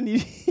hell, man? You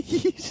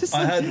just.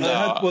 I had.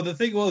 Well, the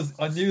thing was,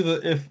 I knew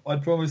that if I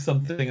promised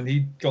something and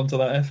he'd gone to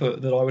that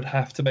effort, that I would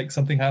have to make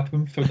something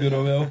happen for good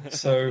or ill.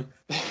 So,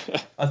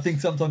 I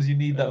think sometimes you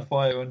need that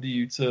fire under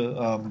you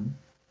to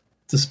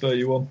spur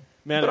you on.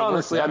 Man, but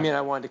honestly, I mean,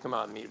 I wanted to come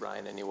out and meet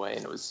Ryan anyway,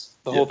 and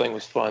the whole thing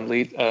was fun.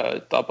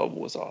 Thought Bubble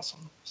was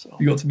awesome. So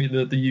you got to meet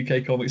the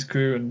UK comics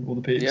crew and all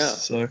the peeps. Yeah,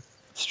 so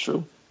it's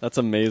true. That's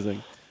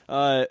amazing.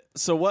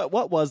 So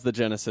what was the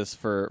genesis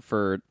for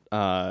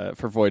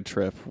Void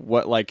Trip?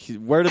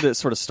 Where did it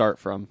sort of start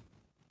from?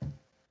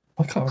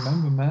 I can't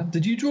remember, man.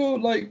 Did you draw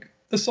like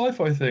the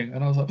sci-fi thing?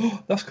 And I was like,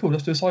 oh, that's cool.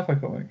 Let's do a sci-fi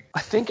comic.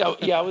 I think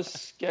I was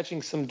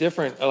sketching some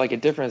different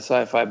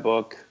sci-fi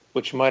book,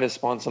 which might have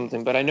spawned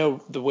something. But I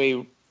know the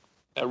way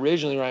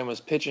originally Ryan was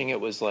pitching it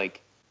was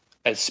like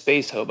as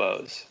space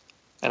hobos,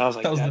 and I was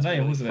like, that was that's the name,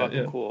 really wasn't fucking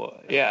it? Yeah. Cool.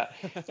 Yeah.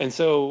 And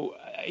so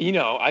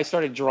I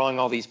started drawing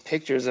all these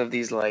pictures of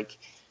these like.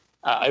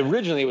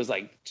 Originally, it was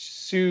like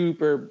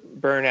super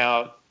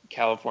burnout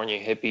California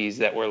hippies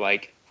that were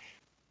like,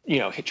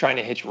 trying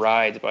to hitch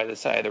rides by the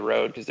side of the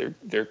road because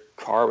their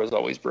car was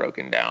always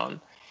broken down.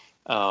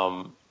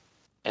 And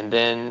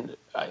then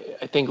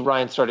I think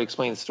Ryan started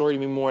explaining the story to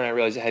me more, and I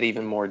realized it had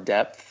even more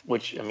depth.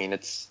 Which I mean,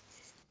 it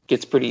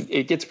gets pretty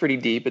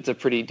deep. It's a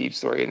pretty deep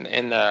story,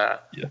 and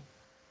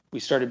we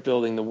started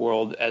building the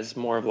world as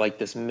more of like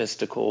this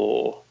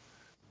mystical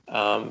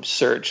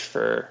search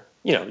for.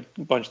 A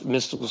bunch of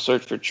mystical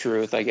search for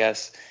truth, I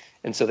guess.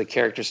 And so the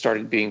characters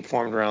started being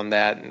formed around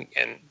that and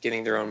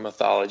getting their own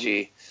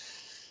mythology.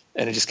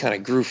 And it just kind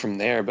of grew from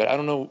there. But I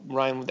don't know,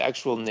 Ryan, the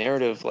actual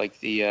narrative,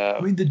 like the...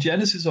 I mean, the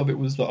genesis of it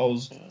was that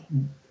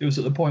it was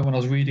at the point when I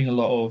was reading a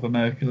lot of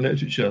American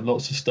literature,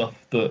 lots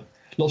of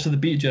the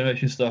Beat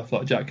Generation stuff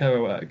like Jack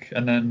Kerouac,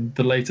 and then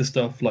the later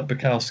stuff like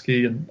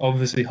Bukowski, and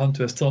obviously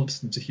Hunter S.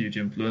 Thompson's a huge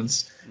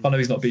influence. I know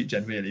he's not Beat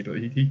Gen really, but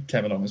he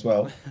came along as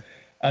well.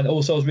 And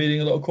also I was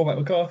reading a lot of Cormac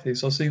McCarthy,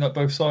 so I was seeing like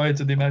both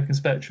sides of the American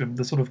spectrum,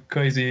 the sort of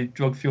crazy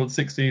drug-fueled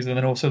 60s, and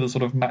then also the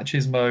sort of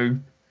machismo,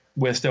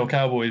 we're still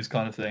cowboys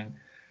kind of thing.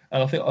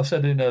 And I think I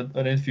said in an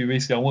interview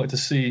recently, I wanted to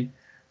see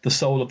the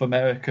soul of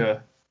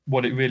America,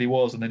 what it really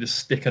was, and then just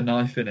stick a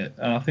knife in it.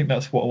 And I think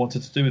that's what I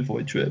wanted to do with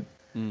Void Trip.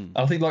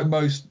 I think like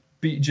most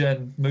Beat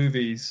Gen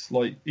movies,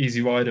 like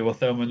Easy Rider or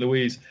Thelma and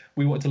Louise,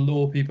 we want to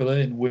lure people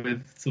in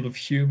with sort of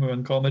humour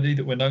and comedy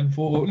that we're known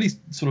for, or at least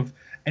sort of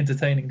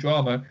entertaining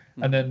drama,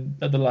 and then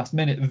at the last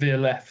minute veer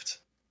left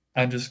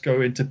and just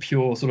go into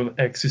pure sort of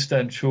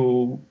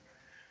existential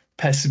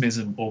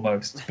pessimism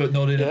almost, but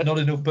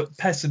but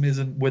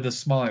pessimism with a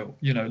smile,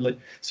 like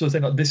sort of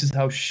saying like, this is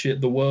how shit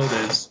the world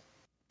is.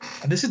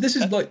 And this is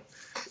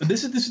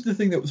the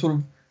thing that sort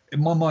of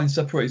in my mind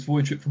separates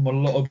Void Trip from a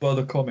lot of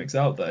other comics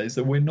out there, is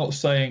that we're not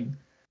saying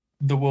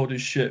the world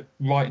is shit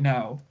right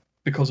now.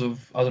 because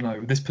of, I don't know,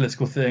 this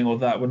political thing or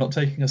that. We're not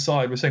taking a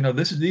side. We're saying, no,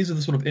 these are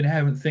the sort of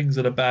inherent things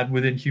that are bad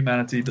within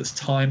humanity that's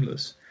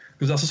timeless.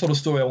 Because that's the sort of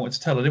story I wanted to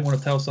tell. I didn't want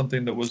to tell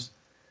something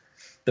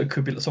that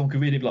could be, someone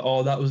could read it and be like,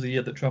 oh, that was the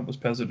year that Trump was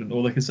president.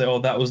 Or they could say, oh,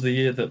 that was the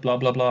year that blah,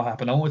 blah, blah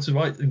happened. I wanted to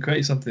write and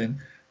create something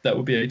that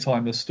would be a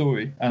timeless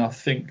story. And I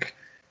think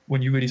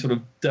when you really sort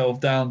of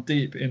delve down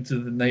deep into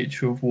the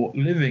nature of what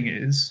living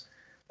is,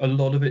 a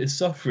lot of it is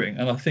suffering.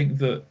 And I think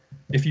that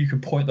if you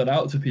can point that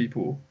out to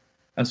people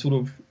and sort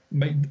of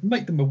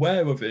make them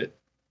aware of it,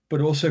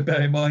 but also bear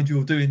in mind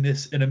you're doing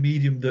this in a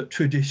medium that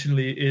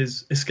traditionally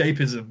is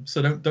escapism.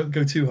 So don't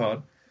go too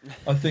hard.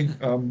 I think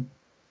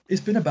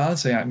it's been a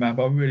balancing act, man,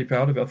 but I'm really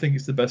proud of it. I think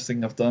it's the best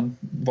thing I've done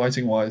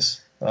writing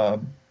wise.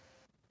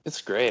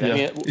 It's great. Yeah, I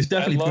mean, it's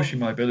definitely pushing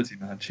my ability,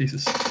 man.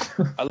 Jesus.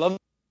 I love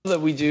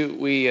that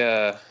we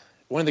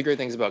one of the great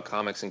things about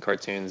comics and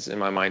cartoons in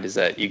my mind is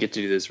that you get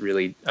to do this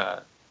really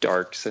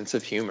dark sense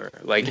of humor.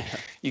 Like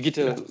you get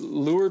to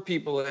lure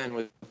people in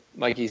with,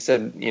 like you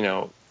said,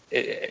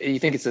 you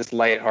think it's this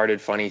lighthearted,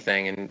 funny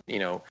thing, and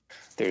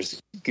there's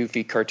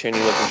goofy,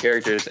 cartoony looking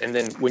characters, and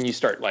then when you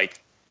start,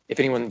 like, if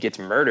anyone gets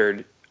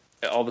murdered,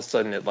 all of a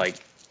sudden it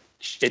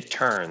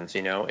turns,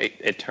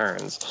 it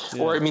turns.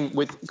 Yeah. Or I mean,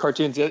 with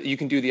cartoons, you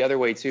can do the other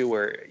way too,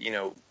 where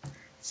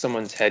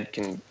someone's head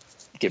can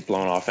get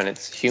blown off, and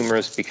it's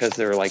humorous because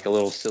they're like a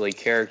little silly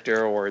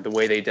character, or the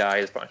way they die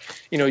is fun.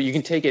 You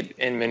can take it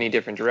in many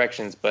different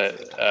directions,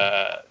 but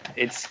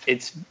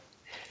it's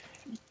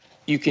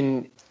you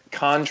can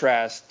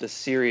contrast the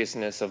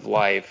seriousness of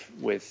life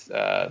with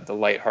the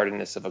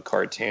lightheartedness of a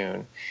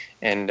cartoon.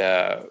 And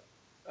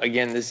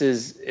again,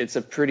 it's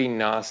a pretty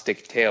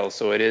Gnostic tale,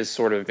 so it is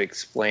sort of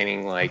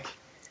explaining like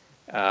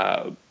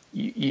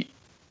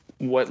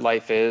what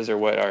life is, or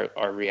what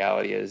our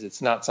reality is.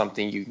 It's not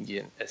something you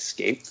can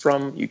escape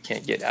from. You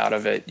can't get out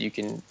of it. You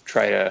can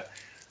try to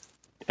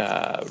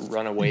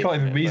run away. You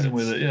can't even reason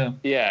with it.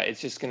 Yeah,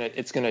 it's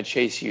gonna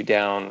chase you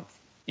down.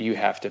 You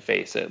have to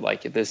face it.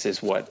 Like, this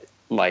is what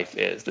life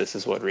is. This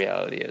is what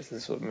reality is.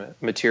 This is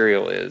what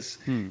material is.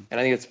 And I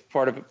think it's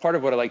part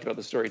of what I liked about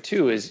the story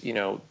too is,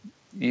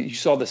 you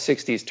saw the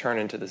 60s turn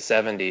into the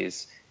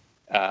 70s,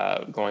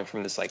 going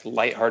from this like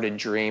lighthearted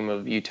dream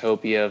of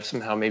utopia, of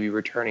somehow maybe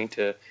returning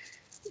to,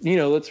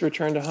 let's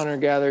return to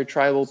hunter-gatherer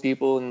tribal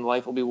people and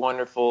life will be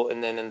wonderful.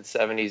 And then in the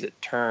 70s it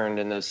turned,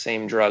 and those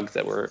same drugs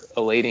that were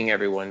elating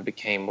everyone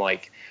became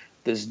like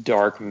this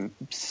dark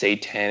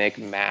satanic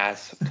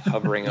mass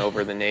hovering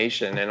over the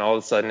nation. And all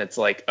of a sudden it's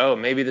like, oh,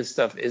 maybe this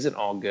stuff isn't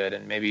all good,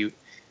 and maybe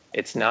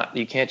it's not,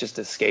 you can't just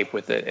escape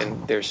with it,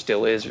 and there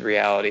still is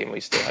reality, and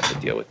we still have to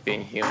deal with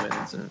being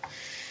humans. And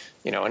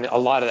and a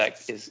lot of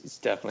that is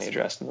definitely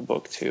addressed in the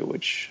book too,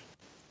 which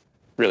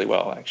really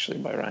well actually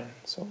by Ryan.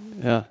 So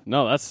yeah,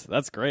 no,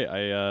 that's great.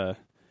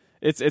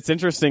 It's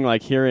interesting,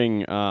 like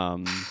hearing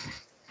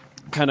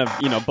kind of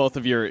both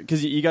of your,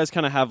 because you guys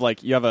kind of have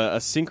like, you have a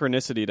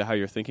synchronicity to how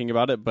you're thinking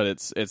about it, but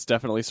it's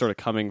definitely sort of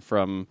coming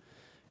from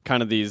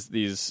kind of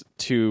these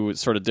two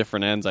sort of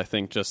different ends, I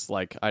think, just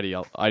like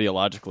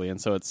ideologically.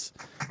 And so it's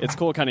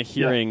cool kind of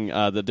hearing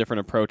the different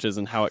approaches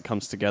and how it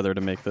comes together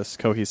to make this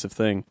cohesive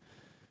thing.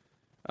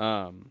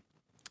 I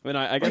mean,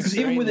 I guess because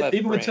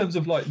even in terms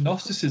of like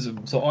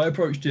Gnosticism, so I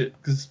approached it,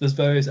 because there's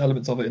various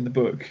elements of it in the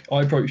book.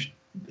 I approached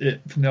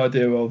it from the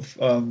idea of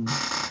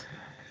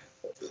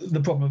the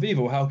problem of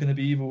evil. How can there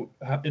be evil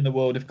in the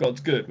world if God's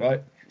good,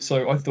 right?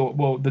 So I thought,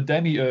 well, the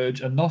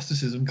demiurge and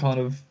Gnosticism kind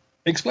of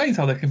explains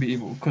how there can be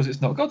evil, because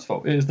it's not God's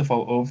fault. It is the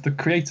fault of the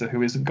creator,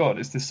 who isn't God.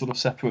 It's this sort of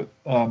separate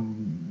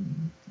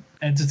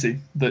entity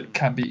that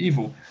can be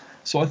evil.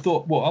 So I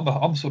thought, well,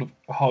 I'm sort of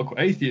a hardcore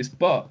atheist,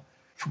 but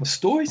from a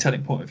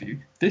storytelling point of view,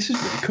 this is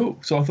really cool.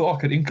 So I thought I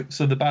could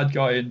so the bad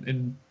guy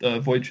in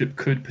Void Trip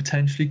could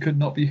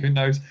not be, who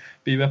knows,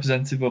 be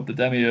representative of the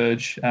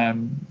demiurge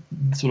and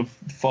sort of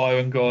fire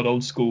and God,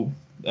 old school,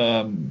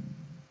 sort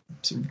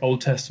of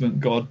Old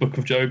Testament God, Book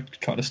of Job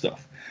kind of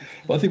stuff.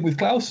 But I think with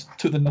Klaus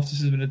took the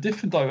Gnosticism in a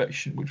different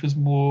direction, which was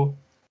more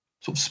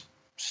sort of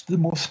the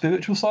more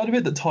spiritual side of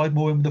it, that tied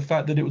more in with the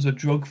fact that it was a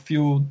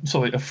fruit-fueled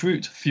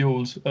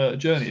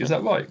journey. Is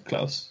that right,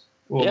 Klaus?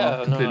 Or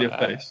yeah, completely off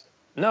base?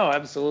 No,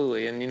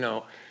 absolutely. And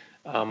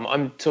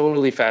I'm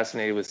totally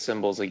fascinated with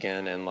symbols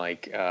again, and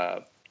like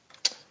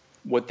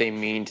what they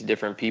mean to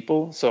different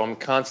people. So I'm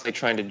constantly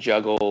trying to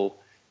juggle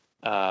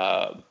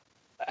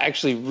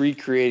actually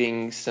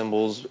recreating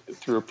symbols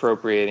through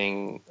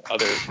appropriating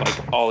other,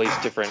 like all these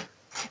different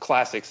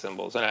classic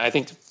symbols. And I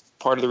think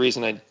part of the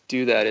reason I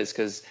do that is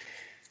because,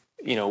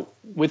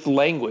 with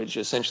language,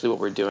 essentially what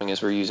we're doing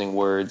is we're using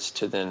words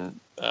to then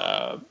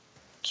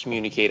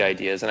communicate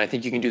ideas. And I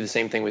think you can do the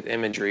same thing with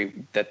imagery,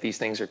 that these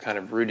things are kind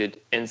of rooted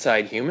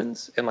inside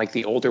humans, and like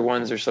the older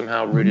ones are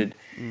somehow rooted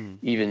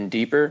even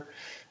deeper.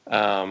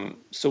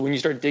 So when you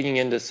start digging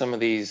into some of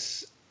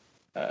these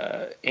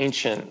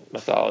ancient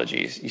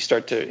mythologies, you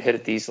start to hit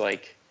at these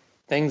like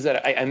things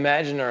that I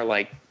imagine are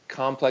like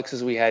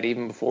complexes we had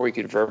even before we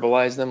could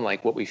verbalize them,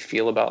 like what we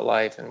feel about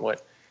life and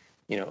what,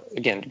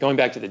 again, going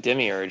back to the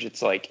demiurge,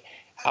 it's like,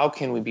 how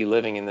can we be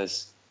living in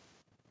this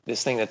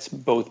this thing that's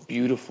both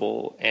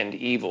beautiful and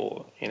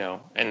evil,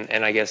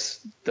 and I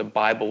guess the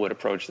Bible would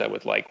approach that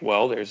with like,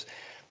 well, there's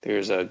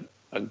a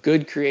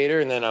good creator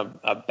and then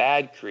a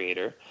bad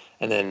creator,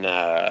 and then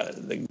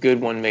the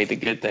good one made the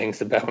good things,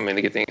 the bad one made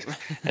the good things.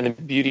 And the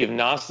beauty of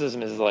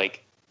Gnosticism is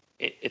like,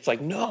 it's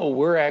like, no,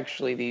 we're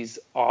actually these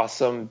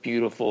awesome,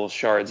 beautiful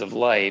shards of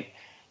light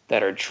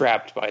that are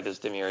trapped by this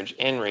demiurge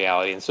in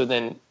reality. And so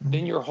then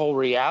your whole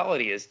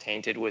reality is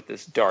tainted with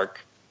this dark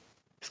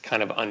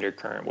kind of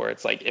undercurrent where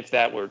it's like, if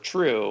that were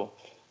true,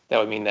 that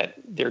would mean that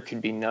there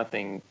could be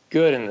nothing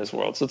good in this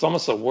world. So it's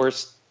almost a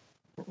worse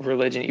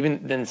religion,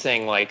 even than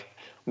saying like,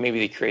 maybe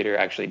the creator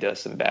actually does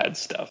some bad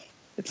stuff.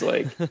 It's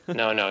like,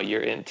 no,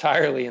 you're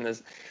entirely in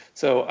this.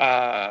 So,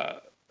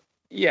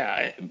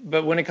 yeah,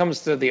 but when it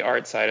comes to the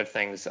art side of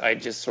things, I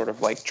just sort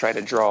of like try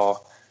to draw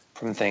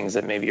from things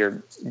that maybe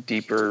are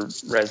deeper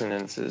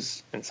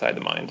resonances inside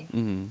the mind.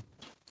 Mm-hmm.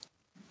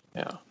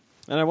 Yeah.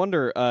 And I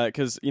wonder,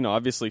 because,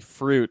 obviously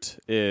fruit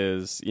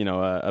is,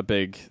 a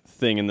big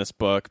thing in this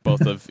book.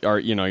 Both of our,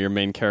 your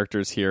main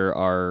characters here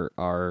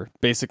are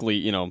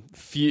basically,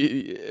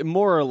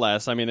 more or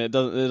less. I mean, it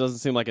doesn't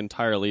seem like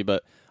entirely,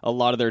 but a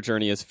lot of their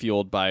journey is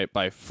fueled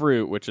by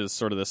fruit, which is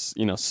sort of this,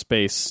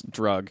 space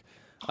drug.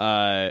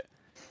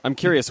 I'm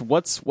curious,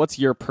 what's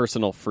your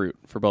personal fruit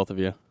for both of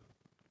you?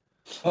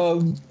 For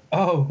me,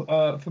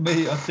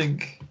 I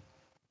think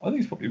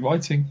it's probably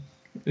writing.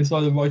 It's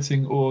either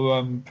writing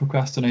or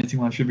procrastinating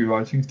when I should be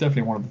writing. It's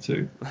definitely one of the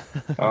two.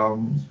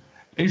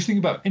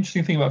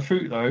 Interesting thing about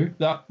fruit though,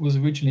 that was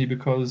originally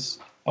because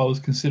I was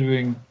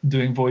considering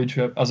doing Void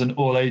Trip as an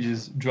all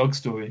ages drug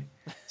story.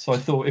 So I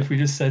thought if we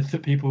just said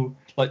that people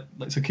like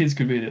so kids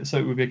could read it, so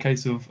it would be a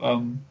case of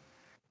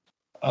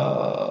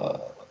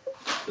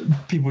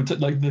people would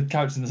like the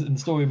characters in the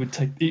story would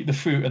eat the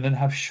fruit and then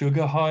have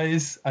sugar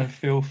highs and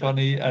feel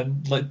funny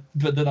and like.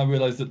 But then I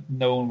realised that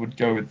no one would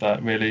go with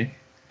that really.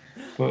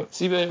 But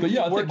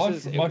yeah,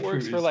 it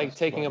works for like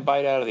taking a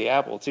bite out of the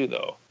apple too,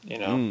 though.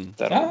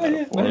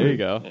 There you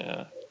go.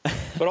 Yeah.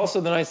 But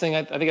also the nice thing,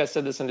 I think I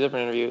said this in a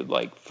different interview.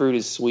 Like fruit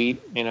is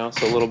sweet, so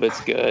a little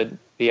bit's good. If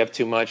you have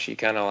too much, you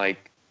kind of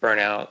like burn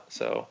out.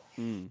 So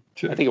I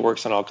think it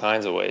works in all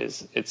kinds of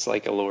ways. It's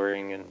like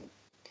alluring and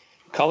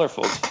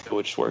colorful,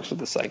 which works with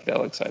the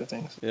psychedelic side of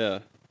things. Yeah.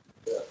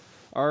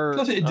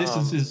 Plus it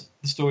distances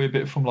the story a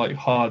bit from like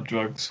hard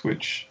drugs,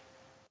 which.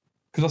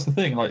 Because that's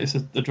the thing, like it's a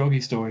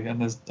druggy story,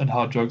 and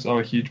hard drugs are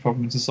a huge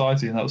problem in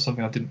society, and that was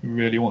something I didn't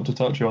really want to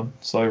touch on.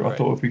 So right. I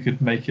thought if we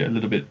could make it a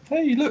little bit,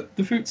 hey, look,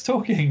 the fruit's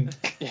talking,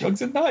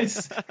 drugs are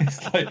nice.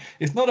 It's like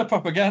it's not a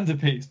propaganda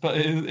piece, but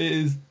it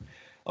is.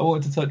 I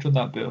wanted to touch on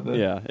that bit of it.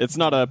 Yeah, it's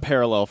not a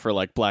parallel for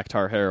like black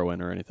tar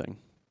heroin or anything.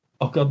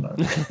 Oh God, no.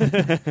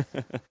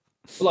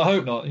 Well, I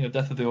hope not.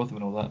 Death of the author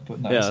and all that, but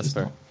no. Yeah, that's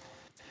fair.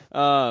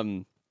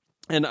 Not.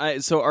 And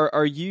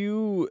are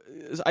you?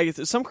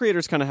 Some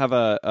creators kind of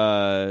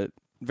have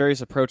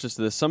various approaches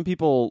to this. Some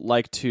people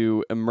like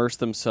to immerse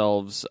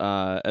themselves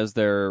as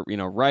they're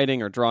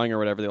writing or drawing or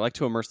whatever. They like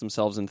to immerse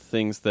themselves in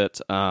things that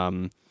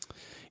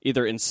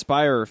either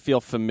inspire or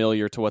feel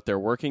familiar to what they're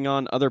working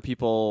on. Other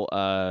people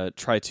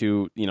try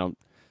to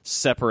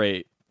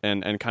separate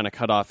and kind of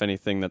cut off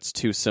anything that's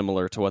too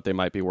similar to what they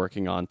might be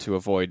working on to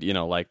avoid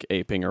like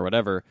aping or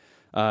whatever.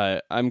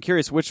 I'm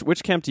curious,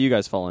 which camp do you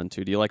guys fall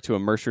into? Do you like to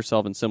immerse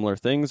yourself in similar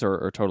things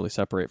or totally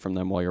separate from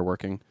them while you're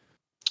working?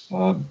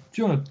 Do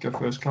you want to go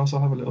first, Carl? I'll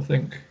have a little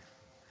think.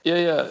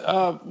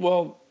 Yeah.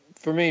 Well,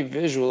 for me,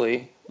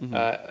 visually,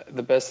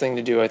 the best thing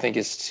to do, I think,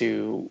 is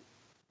to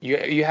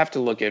you have to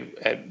look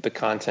at the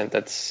content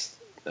that's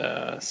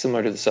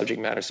similar to the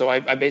subject matter. So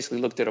I basically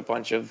looked at a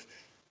bunch of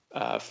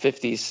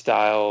 50s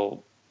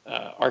style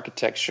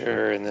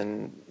architecture, and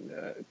then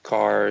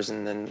cars,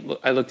 and then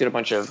I looked at a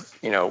bunch of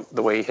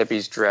the way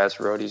hippies dress,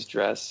 roadies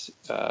dress.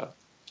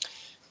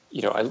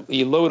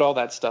 You load all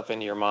that stuff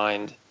into your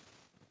mind.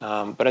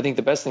 But I think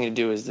the best thing to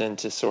do is then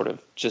to sort of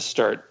just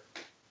start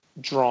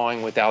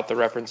drawing without the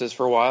references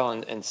for a while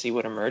and see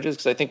what emerges.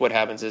 Because I think what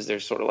happens is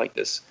there's sort of like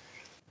this,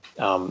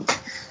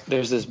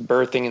 there's this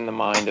birthing in the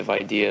mind of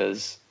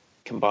ideas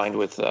combined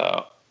with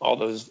all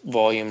those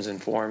volumes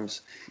and forms.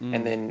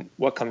 And then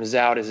what comes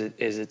out is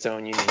its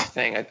own unique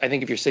thing. I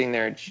think if you're sitting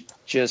there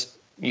just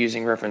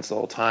using reference the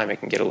whole time, it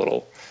can get a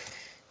little...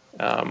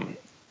 I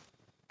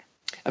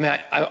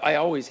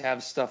always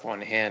have stuff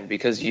on hand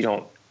because you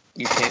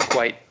can't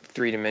quite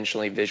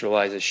three-dimensionally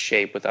visualize a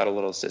shape without a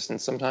little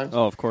assistance sometimes.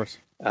 Oh, of course.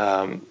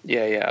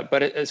 Yeah.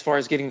 But as far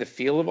as getting the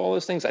feel of all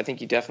those things, I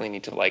think you definitely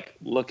need to like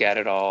look at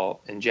it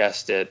all,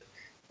 ingest it,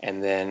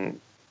 and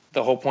then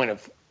the whole point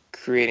of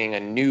creating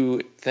a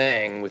new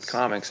thing with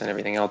comics and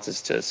everything else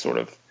is to sort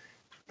of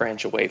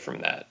branch away from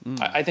that.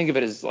 I think of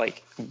it as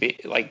like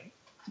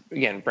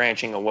again,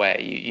 branching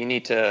away. You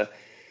need to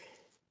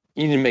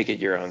make it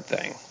your own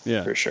thing.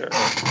 Yeah, for sure.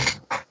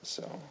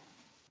 So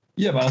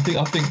yeah, man, I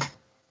think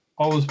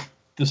I was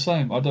the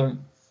same.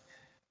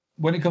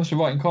 When it comes to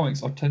writing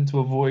comics, I tend to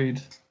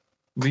avoid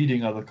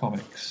reading other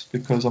comics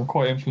because I'm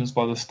quite influenced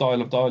by the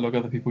style of dialogue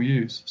other people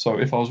use. So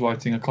if I was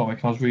writing a comic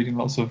and I was reading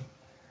lots of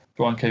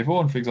Brian K.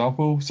 Vaughan, for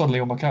example, suddenly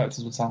all my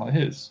characters would sound like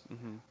his.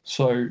 Mm-hmm.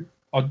 So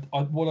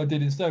what I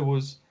did instead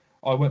was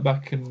I went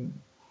back and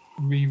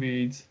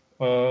reread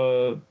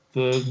the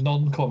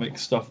non-comic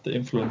stuff that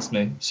influenced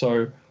me.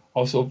 So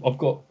I've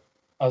got,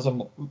 as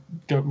I'm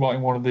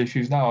writing one of the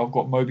issues now, I've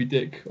got Moby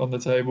Dick on the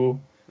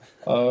table,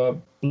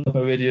 Blood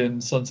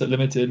Meridian, Sunset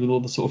Limited, with all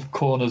the sort of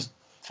corners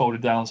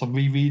folded down. So I'm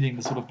rereading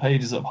the sort of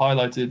pages that I've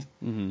highlighted,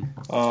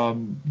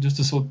 just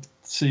to sort of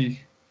see,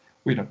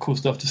 cool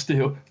stuff to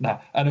steal.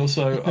 And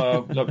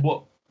also like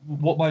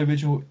what my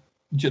original,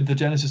 the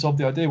genesis of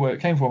the idea, where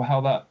it came from,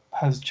 how that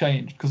has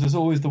changed. Because there's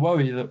always the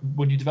worry that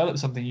when you develop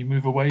something, you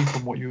move away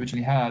from what you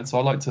originally had. So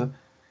I like to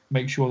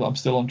make sure that I'm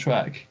still on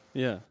track.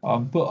 Yeah.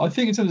 But I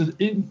think in terms of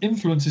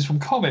influences from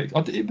comic,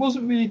 I didn't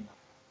really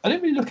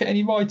look at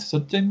any writers. I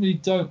generally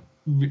don't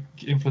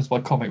get influenced by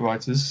comic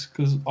writers,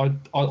 because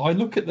I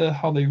look at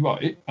how they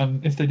write,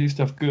 and if they do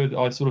stuff good,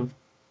 I sort of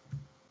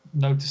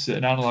notice it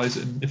and analyze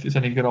it, and if it's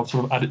any good, I'll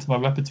sort of add it to my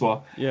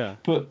repertoire. Yeah.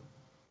 But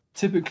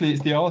typically,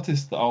 it's the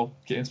artists that I'll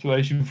get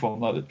inspiration from,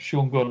 like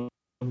Sean Gordon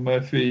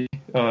Murphy,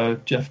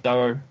 Jeff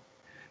Darrow,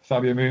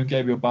 Fabio Moon,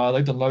 Gabriel Bauer.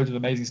 They've done loads of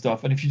amazing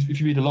stuff, and if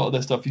you read a lot of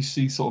their stuff, you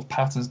see sort of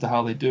patterns to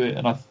how they do it.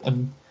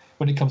 And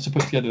when it comes to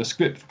put together a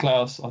script for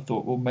Klaus, I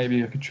thought, well,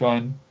 maybe I could try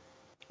and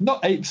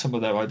not ape some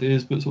of their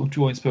ideas, but sort of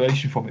draw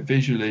inspiration from it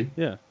visually.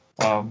 Yeah.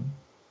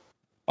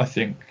 I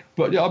think,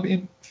 but yeah, I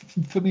mean,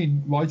 for me,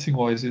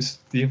 writing-wise,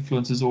 the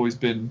influence has always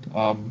been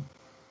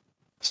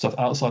stuff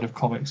outside of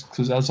comics,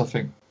 because as I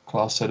think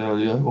Klaus said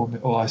earlier,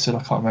 or I said, I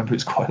can't remember,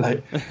 it's quite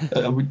late.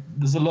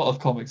 There's a lot of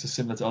comics that are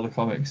similar to other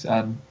comics,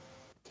 and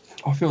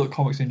I feel that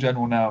comics in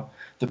general now,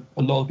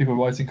 a lot of people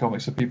writing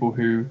comics are people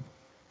who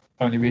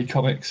only read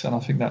comics, and I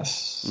think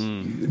that's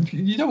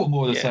you don't want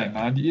more of the same,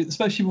 man.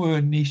 Especially when we're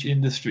a niche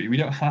industry, we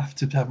don't have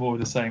to have more of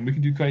the same. We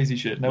can do crazy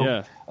shit.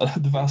 The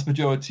vast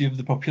majority of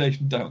the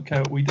population don't care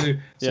what we do,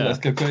 so let's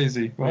go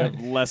crazy, right?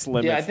 Less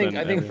limits.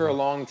 Yeah, I think for a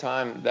long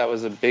time that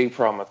was a big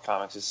problem with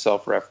comics, is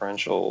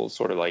self-referential,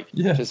 sort of like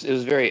just it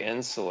was very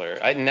insular.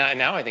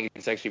 Now I think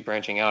it's actually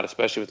branching out,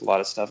 especially with a lot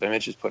of stuff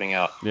Image is putting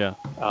out. Yeah.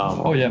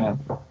 Man.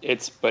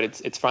 It's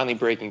finally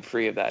breaking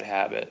free of that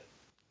habit.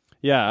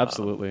 Yeah,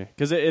 absolutely.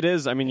 Because it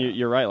is. I mean,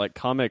 you're right. Like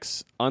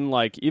comics,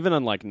 unlike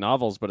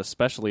novels, but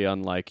especially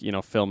unlike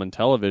film and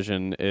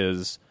television,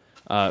 is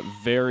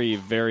very,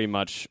 very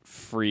much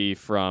free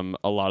from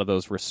a lot of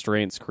those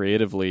restraints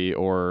creatively,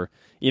 or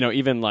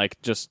even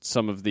like just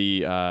some of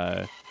the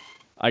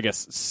I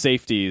guess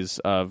safeties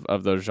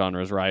of those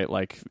genres. Right,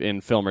 like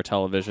in film or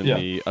television,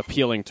 the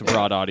appealing to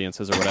broad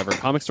audiences or whatever.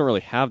 Comics don't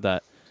really have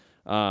that.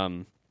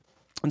 And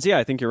so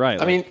I think you're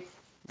right. I mean.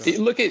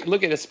 Look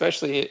at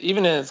especially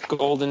even in its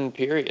golden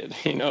period,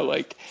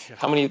 like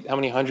how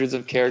many hundreds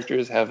of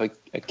characters have a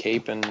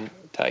cape and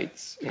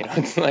tights.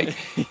 It's like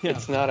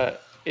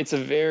it's a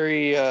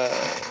very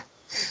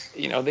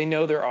they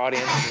know their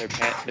audience, and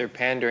they're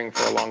pandering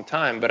for a long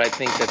time. But I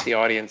think that the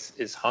audience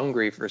is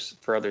hungry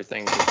for other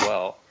things as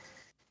well.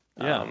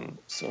 Yeah.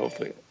 So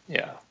hopefully,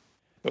 but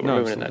we're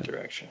moving in that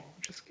direction,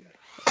 which is good.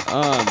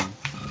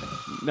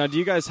 Now, do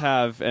you guys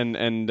have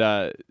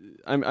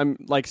I'm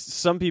like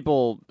some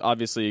people,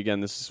 obviously, again,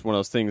 this is one of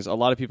those things. A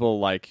lot of people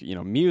like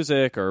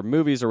music or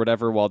movies or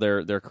whatever while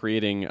they're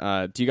creating.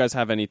 Do you guys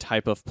have any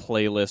type of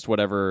playlist,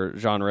 whatever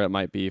genre it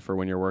might be, for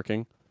when you're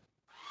working?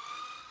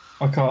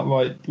 I can't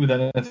write with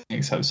anything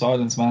except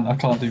silence, man. I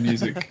can't do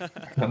music.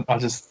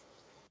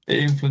 it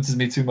influences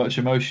me too much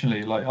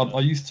emotionally. Like I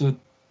used to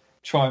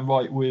try and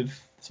write with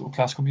sort of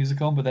classical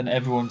music on, but then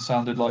everyone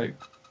sounded like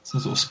some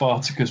sort of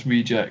Spartacus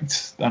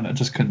reject, and I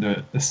just couldn't do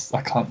it.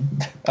 I can't.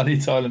 I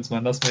need silence,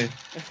 man. That's me.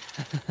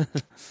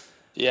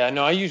 Yeah,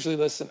 no, I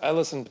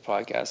listen to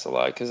podcasts a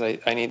lot because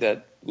I need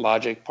that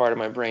logic part of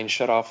my brain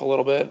shut off a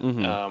little bit,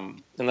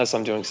 unless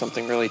I'm doing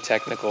something really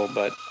technical.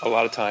 But a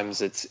lot of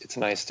times it's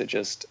nice to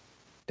just,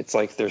 it's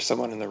like there's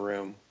someone in the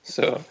room.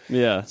 So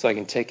I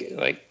can take it.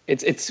 Like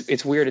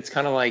it's weird. It's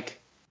kind of like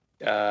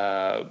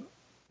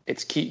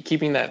it's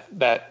keeping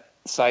that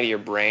side of your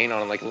brain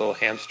on like a little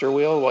hamster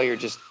wheel while you're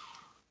just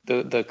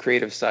the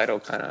creative side will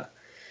kind of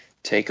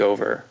take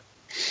over.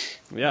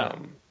 Yeah.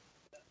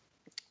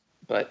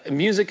 But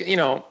music,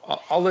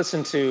 I'll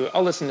listen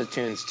to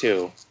tunes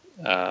too.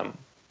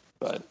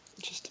 But it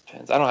just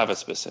depends. I don't have a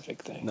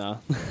specific thing. No.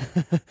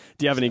 Do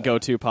you have any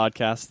go-to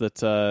podcasts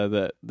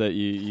that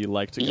you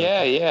like to go to?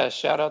 Yeah.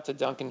 Shout out to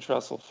Duncan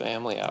Trussell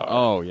Family Hour.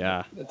 Oh,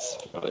 yeah.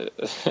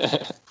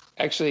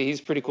 Actually, he's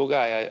a pretty cool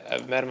guy.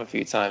 I've met him a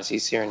few times.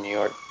 He's here in New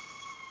York.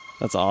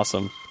 That's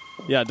awesome.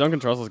 Yeah, Duncan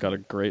Trussell's got a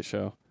great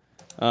show.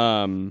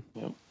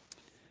 Yep.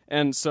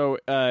 And so,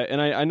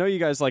 and I know you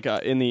guys, like,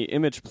 in the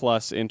Image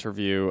Plus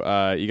interview,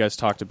 you guys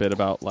talked a bit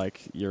about,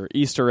 like, your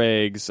Easter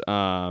eggs,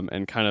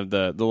 and kind of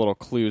the little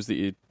clues that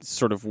you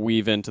sort of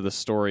weave into the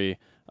story.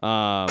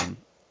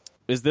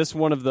 Is this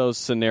one of those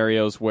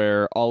scenarios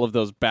where all of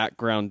those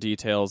background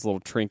details,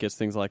 little trinkets,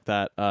 things like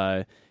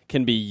that,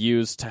 can be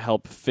used to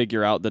help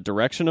figure out the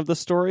direction of the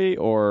story,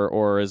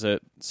 or is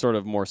it sort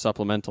of more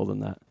supplemental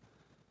than that?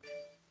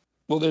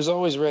 Well, there's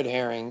always red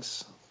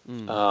herrings.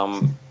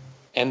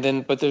 And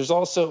then, but there's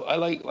also, I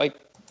like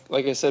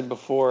I said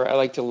before, I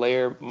like to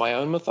layer my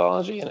own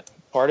mythology, and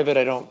part of it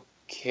I don't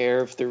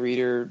care if the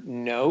reader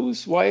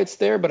knows why it's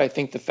there, but I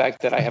think the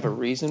fact that I have a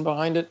reason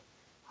behind it,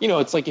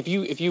 it's like if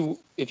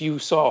you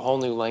saw a whole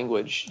new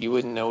language, you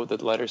wouldn't know what the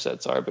letter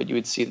sets are, but you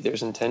would see that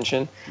there's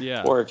intention.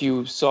 Yeah. Or if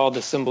you saw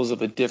the symbols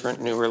of a different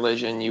new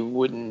religion, you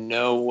wouldn't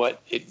know what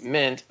it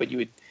meant, but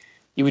you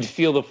would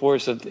feel the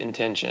force of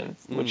intention,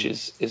 which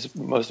is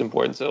most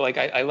important. So like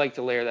I like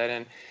to layer that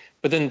in.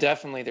 But then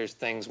definitely there's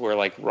things where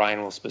like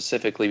Ryan will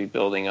specifically be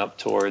building up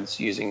towards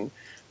using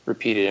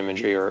repeated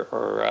imagery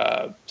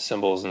or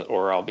symbols,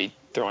 or I'll be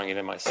throwing it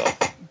in myself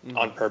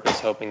on purpose,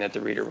 hoping that the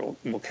reader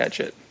will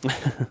catch it.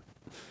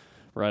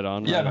 Right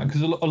on. Yeah, right man, on.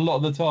 because a lot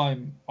of the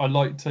time I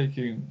like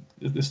taking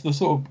the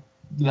sort of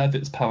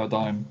Levitz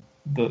paradigm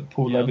that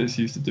Paul Levitz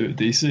used to do at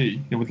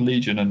DC, with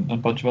Legion and a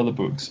bunch of other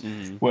books,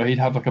 where he'd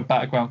have like a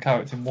background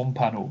character in one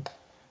panel,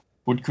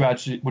 would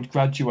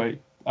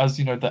graduate as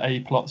the A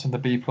plots and the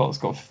B plots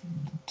got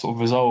sort of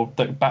resolved.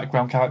 The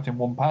background character in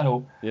one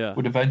panel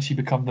would eventually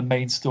become the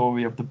main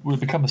story would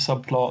become a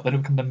subplot, then it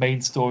would become the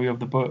main story of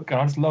the book.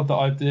 And I just love the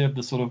idea of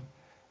the sort of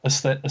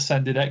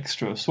ascended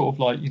extra, sort of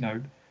like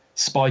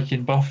Spike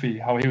in Buffy,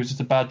 how he was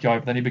just a bad guy,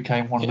 but then he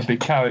became one of the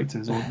big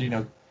characters,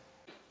 or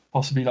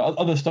possibly like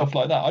other stuff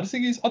like that. I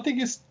think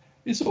it's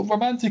sort of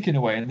romantic in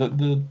a way, and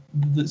that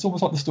it's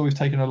almost like the story's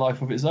taken a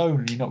life of its own,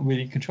 and you're not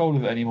really in control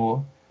of it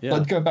anymore. Yeah.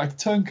 Like going back to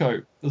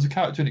Turncoat, there's a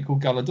character in it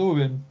called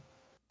Galadorian,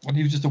 and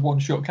he was just a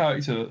one-shot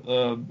character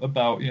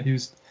about he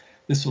was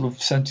this sort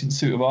of sentient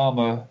suit of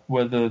armor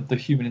where the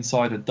human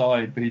inside had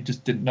died, but he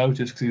just didn't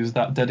notice because he was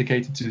that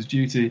dedicated to his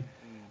duty,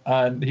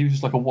 and he was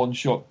just like a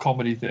one-shot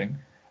comedy thing.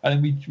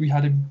 And then we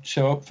had him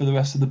show up for the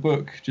rest of the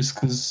book just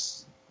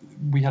because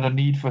we had a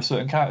need for a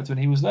certain character, and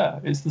he was there.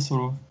 It's the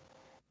sort of,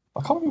 I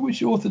can't remember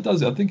which author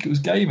does it. I think it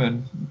was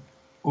Gaiman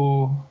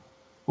or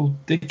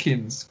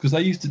Dickens, because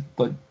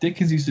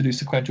Dickens used to do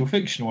sequential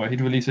fiction where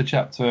he'd release a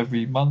chapter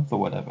every month or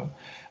whatever,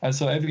 and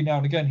so every now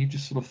and again he'd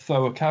just sort of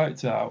throw a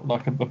character out,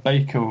 like a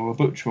baker or a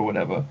butcher or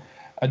whatever,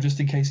 and just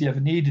in case he ever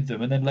needed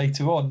them, and then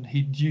later on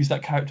he'd use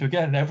that character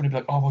again, and everyone would be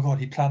like, oh my god,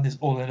 he planned this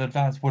all in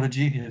advance, what a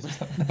genius.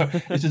 No,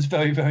 it's just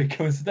very, very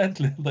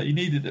coincidental that he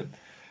needed him.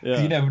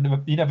 Yeah. You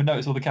never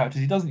notice all the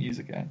characters he doesn't use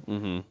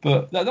again.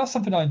 But that's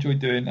something I enjoy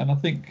doing, and I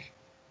think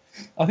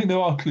there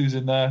are clues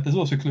in there. There's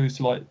also clues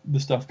to like the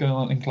stuff going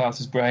on in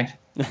Klaus's brain.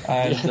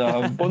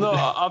 And well, no,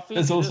 I'll feature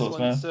there's all this sorts,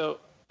 one. man. So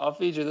I'll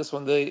feature this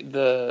one.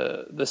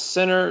 The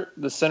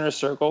center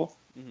circle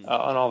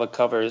on all the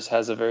covers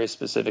has a very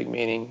specific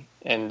meaning,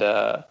 and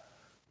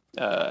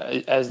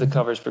as the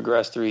covers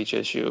progress through each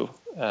issue,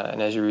 and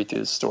as you read through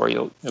the story,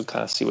 you'll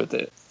kind of see what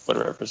it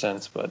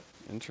represents. But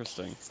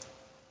Interesting.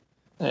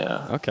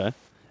 yeah, Okay.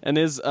 And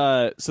is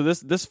so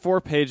this 4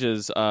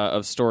 pages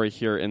of story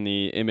here in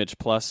the Image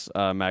Plus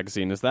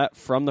magazine, is that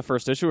from the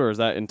first issue, or is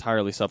that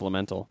entirely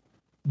supplemental?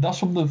 That's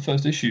from the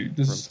first issue.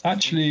 There's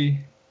actually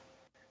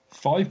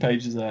 5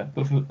 pages there,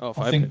 but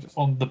I think pages.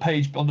 on the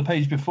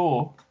page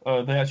before,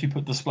 they actually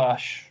put the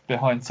splash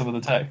behind some of the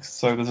text.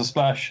 So there's a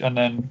splash and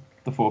then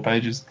the 4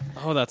 pages.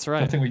 Oh, that's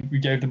right. I think we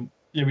gave them.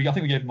 Yeah, I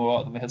think we gave them more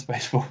art than they had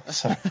space for.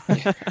 So,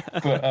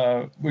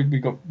 but we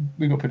got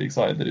pretty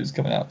excited that it was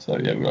coming out. So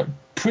yeah, we were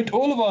like, print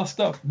all of our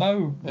stuff.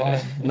 No,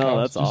 Ryan, No,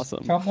 that's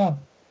awesome. Calm down.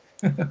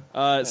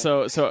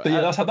 So But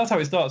yeah, that's how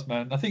it starts,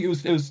 man. I think it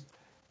was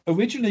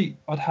originally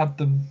I'd had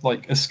them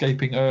like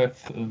escaping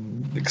Earth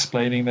and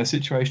explaining their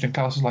situation, and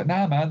Klaus was like,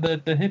 "Nah, man, they're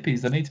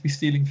hippies. They need to be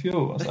stealing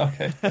fuel." I was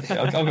like, "Okay,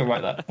 I'll go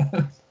write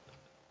that."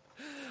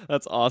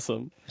 That's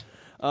awesome.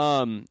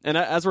 And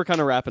as we're kind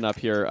of wrapping up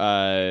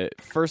here,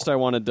 first I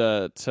wanted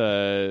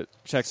to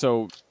check.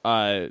 So,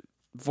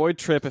 Void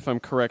Trip, if I'm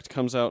correct,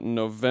 comes out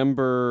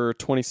November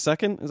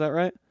 22nd. Is that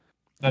right?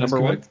 That is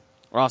correct.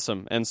 1.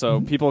 Awesome. And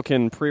so people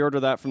can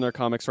pre-order that from their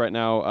comics right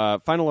now.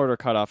 Final order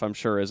cutoff, I'm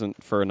sure,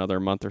 isn't for another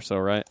month or so,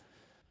 right?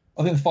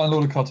 I think the final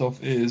order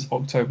cutoff is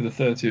October the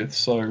 30th.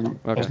 So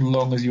as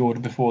long as you order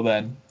before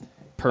then,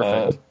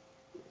 Perfect.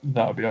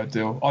 that would be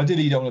ideal.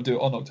 Ideally, you don't want to do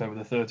it on October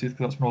the 30th because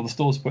that's when all the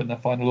stores put in their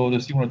final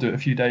orders. You want to do it a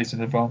few days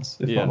in advance,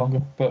 if not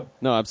longer. But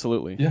no,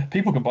 absolutely. yeah,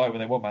 people can buy it when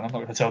they want, man. I'm not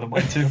going to tell them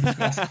when to. I'm just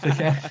going to ask if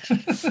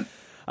they can.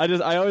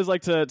 I always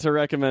like to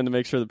recommend to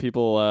make sure that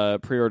people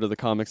pre-order the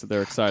comics that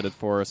they're excited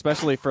for,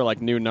 especially for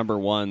like new number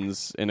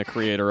ones in a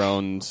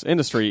creator-owned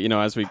industry. You know,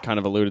 as we kind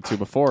of alluded to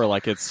before,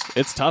 like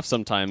it's tough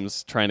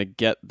sometimes trying to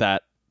get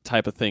that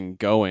type of thing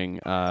going,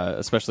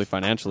 especially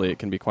financially. It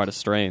can be quite a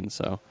strain.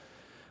 So.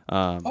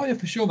 Oh yeah,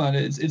 for sure, man.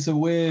 It's a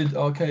weird,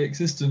 archaic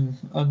system,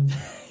 and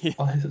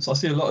I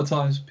see a lot of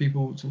times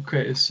people, sort of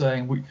creators,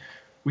 saying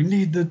we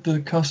need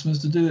the customers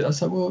to do it. I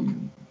was like, well,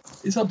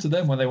 it's up to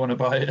them when they want to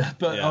buy it,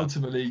 but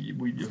ultimately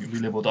we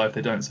live or die if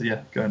they don't. So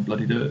yeah, go and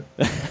bloody do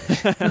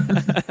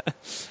it.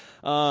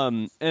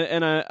 And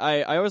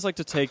I always like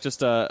to take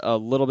just a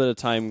little bit of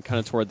time kind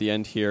of toward the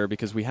end here,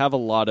 because we have a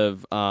lot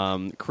of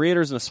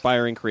creators and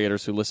aspiring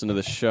creators who listen to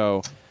this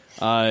show.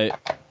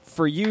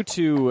 For you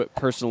two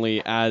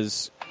personally,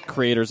 as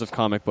creators of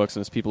comic books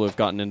and as people who have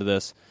gotten into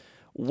this,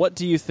 what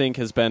do you think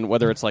has been,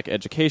 whether it's like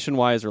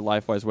education-wise or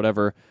life-wise,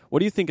 whatever, what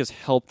do you think has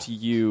helped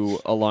you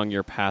along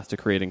your path to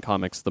creating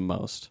comics the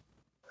most?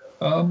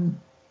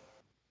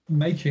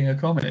 Making a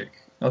comic.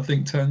 I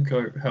think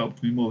Turncoat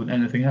helped me more than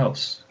anything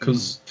else,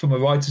 because from a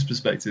writer's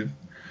perspective,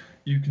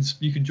 you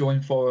can join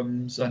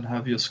forums and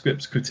have your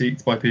scripts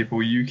critiqued by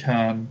people. You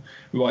can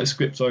write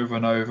scripts over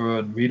and over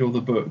and read all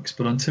the books,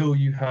 but until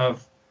you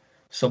have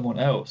someone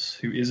else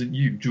who isn't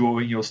you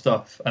drawing your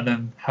stuff and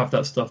then have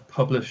that stuff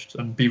published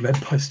and be read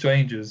by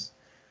strangers,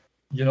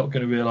 you're not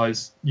going to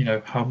realize,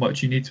 how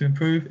much you need to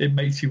improve. It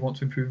makes you want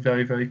to improve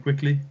very, very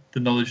quickly, the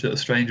knowledge that a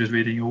stranger is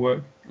reading your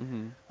work.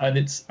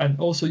 And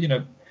also, you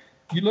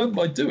learn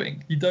by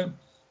doing.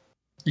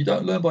 You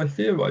don't learn by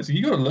theorizing.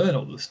 You got to learn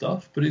all the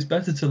stuff, but it's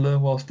better to learn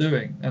whilst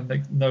doing and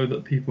know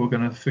that people are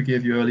going to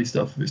forgive your early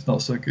stuff if it's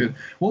not so good.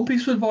 One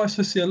piece of advice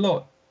I see a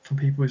lot from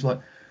people is like,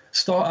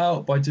 start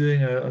out by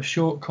doing a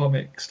short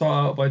comic.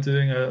 Start out by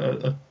doing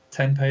a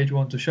 10-page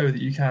one to show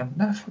that you can.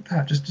 No, fuck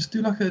that. Just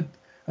do like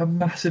a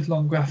massive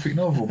long graphic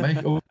novel.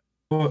 Make or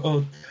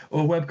a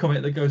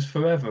webcomic that goes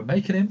forever.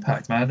 Make an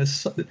impact, man.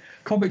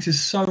 Comics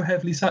is so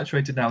heavily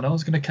saturated now. No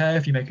one's going to care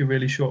if you make a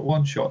really short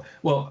one-shot.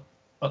 Well,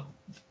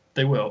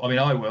 they will. I mean,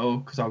 I will,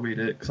 because I read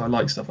it, because I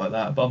like stuff like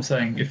that. But I'm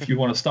saying if you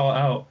want to start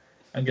out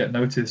and get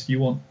noticed, you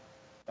want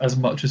as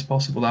much as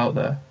possible out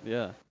there.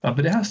 Yeah.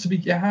 But it has to be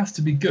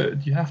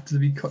good. You have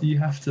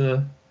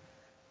to.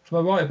 From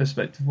a writer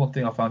perspective, one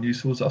thing I found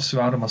useful is I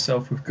surrounded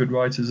myself with good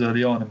writers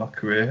early on in my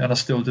career, and I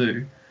still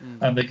do.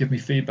 And they give me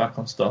feedback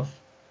on stuff.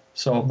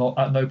 So I'm not,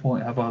 at no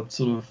point have I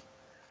sort of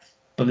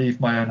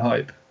believed my own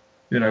hype.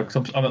 Because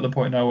I'm at the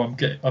point now where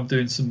I'm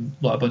doing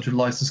a bunch of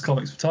licensed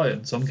comics for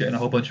Titan, so I'm getting a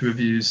whole bunch of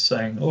reviews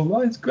saying, "Oh,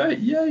 Ryan's great,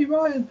 yay,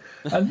 Ryan!"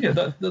 And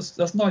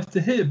that's nice to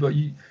hear, but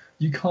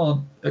you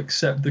can't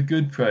accept the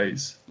good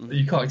praise.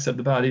 You can't accept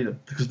the bad either,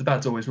 because the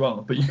bad's always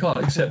wrong. But you can't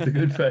accept the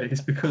good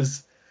praise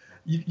because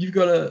you've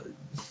got to.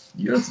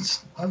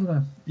 I don't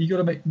know. You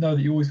got to know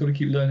that you always got to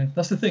keep learning.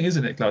 That's the thing,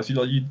 isn't it, Klaus?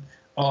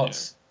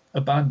 Art's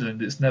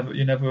abandoned.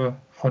 You're never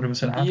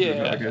 100% happy with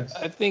it, I guess.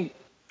 I think.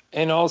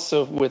 And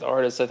also with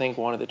artists, I think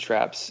one of the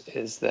traps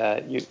is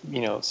that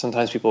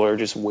sometimes people are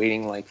just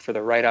waiting like for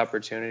the right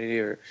opportunity,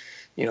 or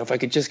if I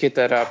could just get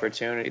that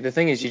opportunity. The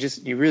thing is,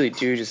 you really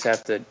do just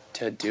have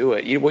to do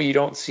it. What you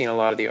don't see in a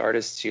lot of the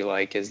artists you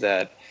like is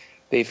that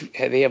they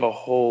have a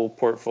whole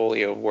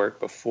portfolio of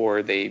work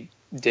before they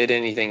did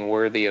anything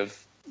worthy of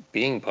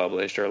being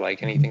published or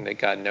like anything that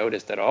got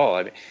noticed at all.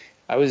 I mean,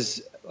 I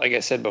was, like I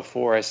said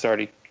before, I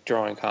started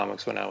drawing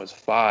comics when I was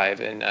 5,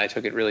 and I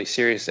took it really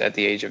serious at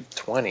the age of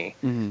 20.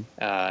 And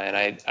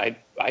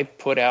I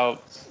put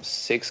out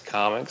 6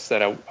 comics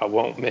that I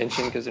won't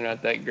mention because they're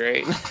not that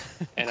great.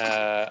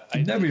 And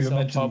You've never even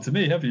mentioned them to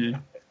me, have you?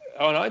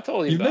 Oh no, I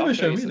told you. You've never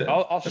shown me that.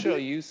 I'll show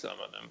you some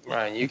of them,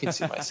 Ryan. You can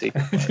see my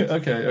secret.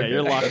 Okay. Yeah,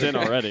 you're locked in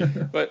already.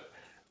 But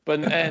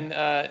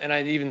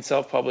I even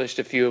self-published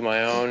a few of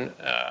my own.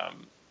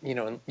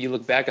 And you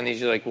look back on these,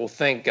 you're like, well,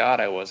 thank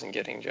God I wasn't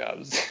getting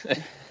jobs.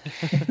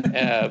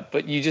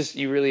 But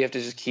you really have to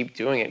just keep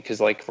doing it,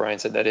 because like Ryan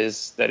said, that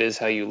is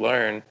how you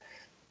learn.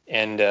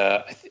 And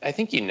I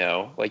think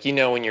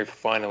when you're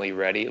finally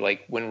ready.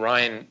 Like when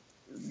Ryan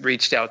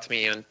reached out to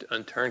me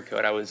on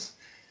Turncoat, I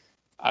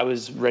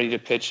was ready to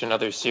pitch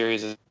another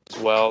series as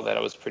well that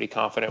I was pretty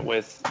confident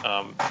with.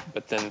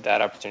 But then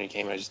that opportunity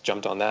came, and I just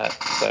jumped on that.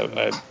 So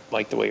I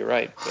like the way you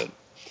write,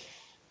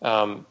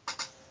 but.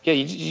 Yeah,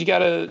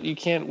 you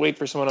can't wait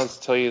for someone else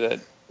to tell you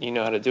that you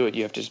know how to do it.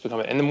 You have to just become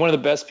it. And then one of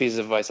the best pieces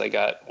of advice I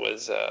got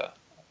was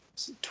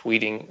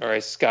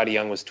Scotty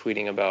Young was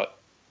tweeting about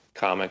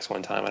comics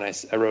one time, and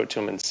I wrote to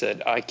him and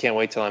said, I can't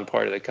wait till I'm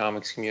part of the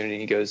comics community.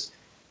 And he goes,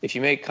 if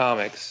you make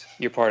comics,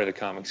 you're part of the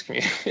comics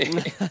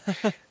community.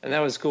 And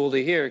that was cool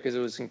to hear, because it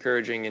was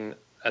encouraging, and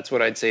that's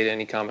what I'd say to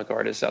any comic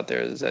artist out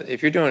there, is that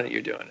if you're doing it,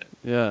 you're doing it.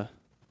 Yeah.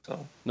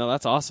 So. No,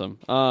 that's awesome.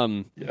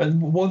 And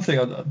one thing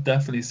I'd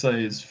definitely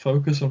say is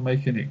focus on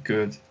making it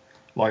good.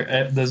 Like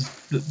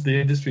the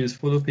industry is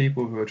full of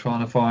people who are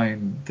trying to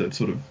find the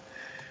sort of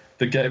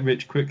the get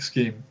rich quick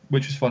scheme,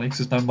 which is funny because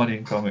there's no money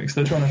in comics.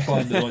 They're trying to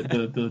find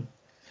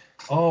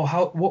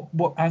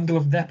what angle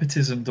of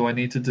nepotism do I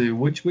need to do?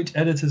 Which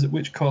editors at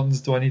which cons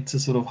do I need to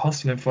sort of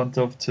hustle in front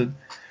of?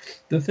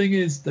 The thing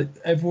is that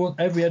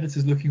every editor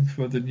is looking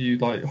for the new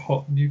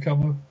hot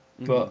newcomer,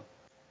 but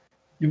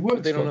your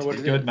work's got to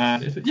be good, man.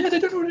 They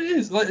don't know what it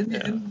is.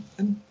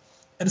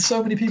 And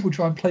so many people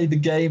try and play the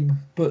game,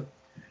 but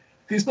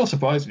it's not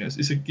surprising. It's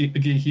a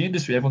geeky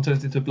industry. Everyone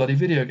turns it into a bloody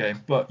video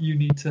game. But you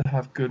need to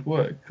have good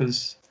work,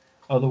 because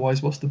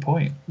otherwise, what's the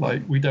point?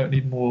 Like, we don't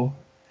need more.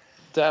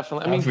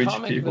 Definitely.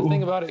 People. The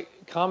thing about it,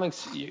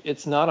 comics,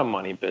 it's not a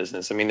money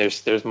business. I mean,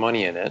 there's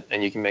money in it,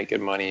 and you can make good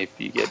money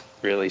if you get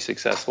really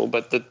successful.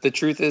 But the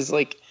truth is,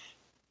 like,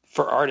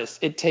 for artists,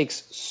 it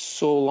takes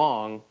so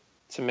long.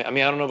 I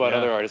don't know about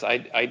other artists.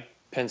 I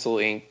pencil,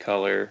 ink,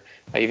 color.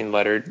 I even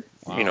lettered,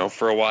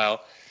 for a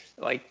while,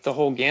 like the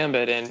whole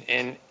gambit,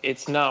 and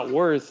it's not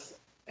worth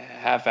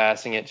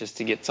half-assing it just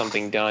to get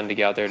something done to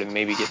get out there to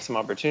maybe get some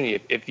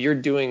opportunity. If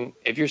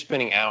you're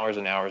spending hours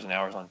and hours and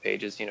hours on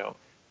pages, you know,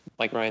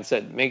 like Ryan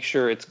said, make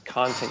sure it's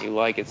content you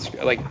like. It's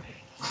like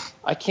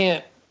I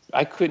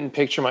couldn't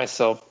picture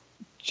myself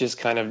just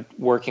kind of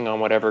working on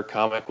whatever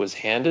comic was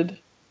handed,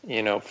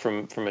 you know,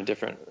 from a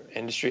different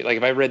industry. Like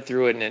if I read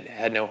through it and it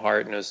had no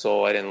heart, no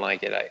soul, I didn't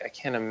like it. I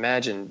can't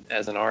imagine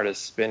as an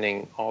artist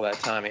spending all that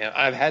time. I mean,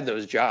 I've had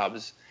those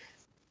jobs,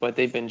 but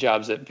they've been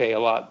jobs that pay a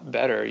lot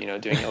better, you know,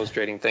 doing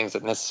illustrating things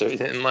that necessarily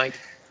didn't like.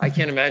 I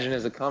can't imagine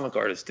as a comic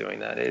artist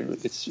doing that.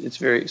 It's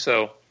very,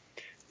 so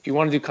if you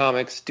want to do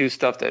comics, do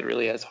stuff that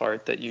really has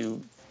heart,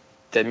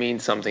 that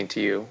means something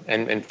to you,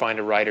 and find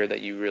a writer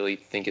that you really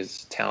think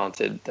is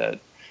talented,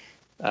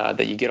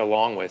 that you get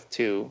along with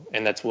too,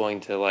 and that's willing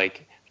to,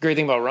 like, the great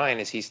thing about Ryan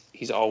is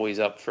he's always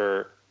up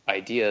for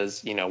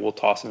ideas. You know, we'll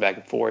toss them back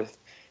and forth.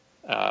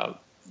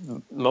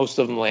 Most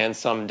of them land,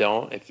 some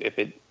don't, if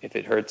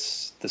it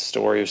hurts the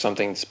story or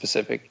something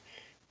specific.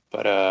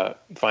 But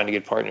find a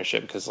good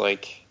partnership, because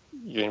like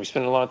you're gonna be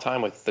spending a lot of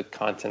time with the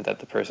content that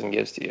the person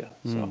gives to you.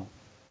 So.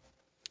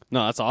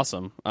 No, that's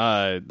awesome.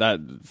 That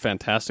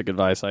fantastic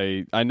advice.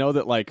 I know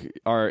that like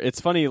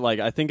it's funny, like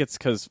I think it's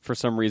because for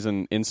some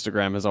reason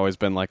Instagram has always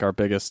been like our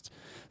biggest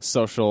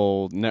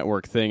social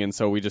network thing, and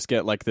so we just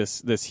get like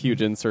this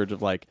huge insurge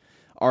of like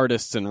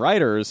artists and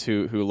writers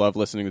who love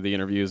listening to the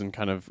interviews and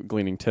kind of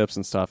gleaning tips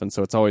and stuff, and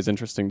so it's always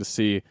interesting to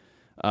see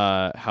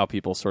how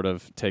people sort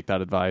of take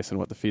that advice and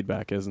what the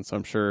feedback is. And so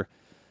I'm sure,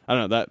 I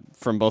don't know, that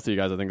from both of you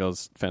guys, I think that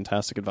was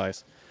fantastic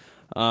advice.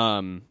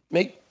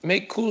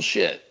 Make cool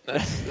shit.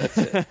 That's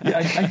it.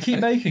 Yeah, and keep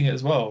making it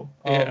as well.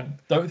 Yeah.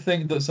 Don't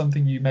think that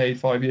something you made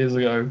 5 years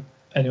ago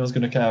anyone's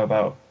going to care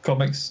about.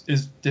 Comics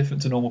is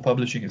different to normal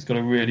publishing. It's got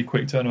a really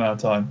quick turnaround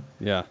time.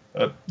 Yeah.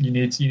 You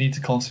need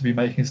to constantly be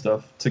making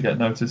stuff to get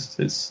noticed.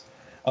 I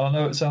don't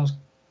know, it sounds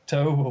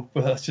terrible,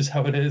 but that's just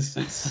how it is.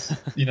 It's,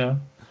 you know,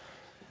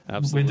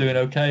 Absolutely. we're doing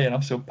okay, and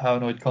I'm still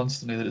paranoid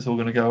constantly that it's all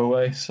going to go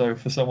away. So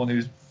for someone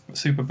who's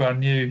super brand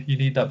new, you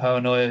need that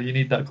paranoia, you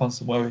need that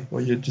constant worry,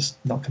 or you're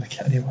just not going to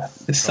get anywhere.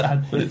 It's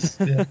sad, but it's,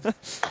 yeah.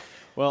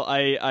 Well,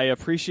 I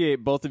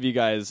appreciate both of you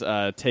guys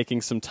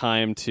taking some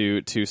time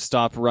to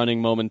stop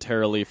running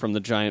momentarily from the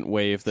giant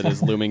wave that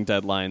is looming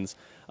deadlines.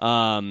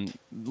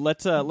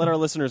 Let our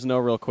listeners know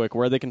real quick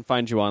where they can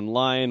find you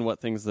online,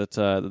 what things that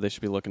they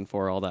should be looking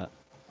for, all that.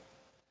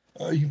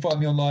 You can find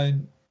me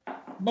online,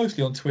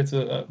 mostly on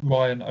Twitter at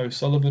Ryan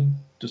O'Sullivan,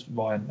 just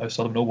Ryan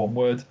O'Sullivan, all one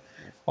word.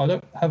 I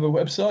don't have a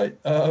website.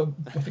 I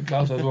think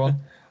Klaus has one.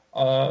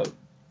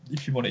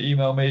 If you want to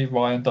email me,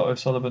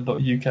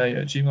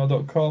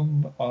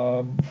 ryan.o'sullivan.uk@gmail.com.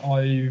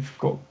 I've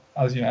got,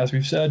 as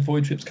we've said,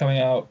 Void Trip's coming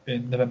out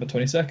in November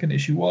 22nd,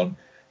 issue 1.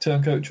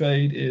 Turncoat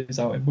Trade is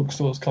out in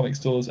bookstores, comic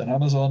stores, and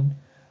Amazon.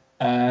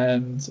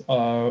 And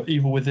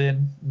Evil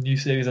Within, new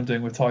series I'm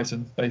doing with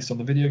Titan based on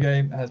the video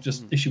game, has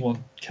just issue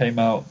 1 came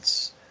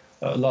out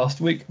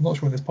last week. I'm not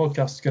sure when this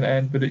podcast is going to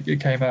end, but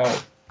it came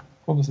out.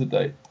 What was the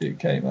date? It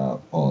came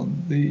out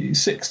on the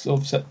 6th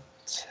of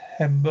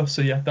September.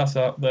 So yeah, that's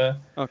out there.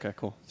 Okay,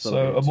 cool.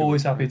 So I'm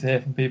always happy to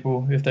hear from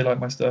people if they like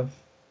my stuff.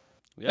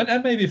 Yep.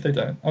 And maybe if they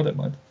don't, I don't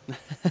mind.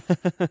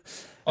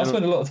 I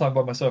spend a lot of time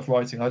by myself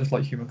writing. I just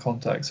like human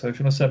contact. So if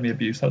you want to send me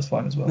abuse, that's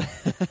fine as well.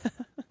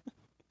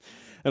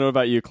 And what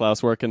about you,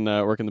 Klaus? Where can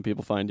the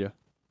people find you?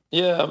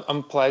 Yeah,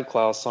 I'm Plaid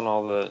Klaus on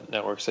all the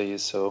networks I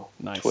use. So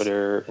nice.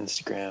 Twitter,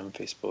 Instagram,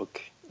 Facebook.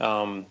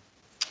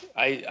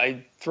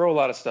 I throw a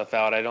lot of stuff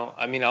out.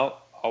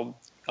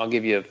 I'll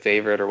give you a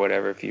favorite or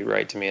whatever if you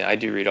write to me. I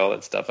do read all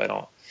that stuff.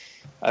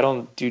 I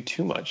don't do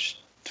too much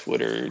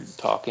Twitter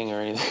talking or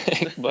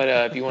anything.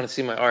 But if you want to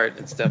see my art,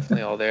 it's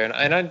definitely all there.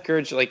 And I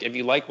encourage, like, if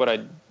you like what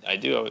I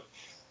do,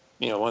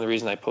 one of the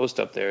reasons I post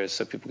up there is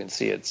so people can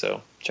see it.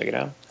 So check it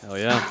out. Hell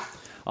yeah.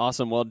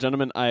 Awesome. Well,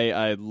 gentlemen,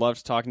 I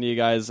loved talking to you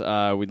guys.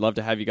 We'd love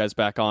to have you guys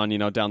back on,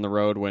 down the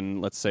road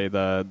when, let's say,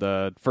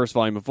 the first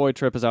volume of Void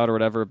Trip is out or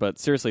whatever. But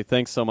seriously,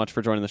 thanks so much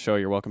for joining the show.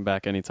 You're welcome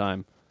back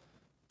anytime.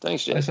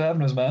 Thanks, Jay. Thanks for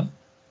having us, man.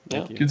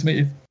 Thank you. Good to meet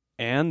you.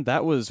 And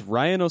that was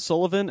Ryan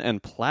O'Sullivan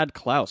and Plaid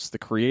Klaus, the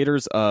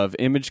creators of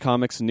Image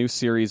Comics' new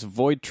series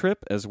Void Trip,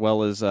 as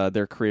well as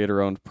their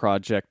creator-owned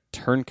project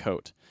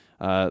Turncoat.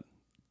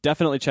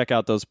 Definitely check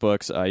out those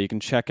books. You can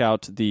check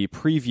out the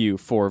preview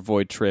for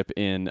Void Trip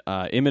in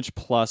Image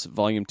Plus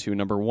Volume 2,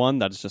 Number 1.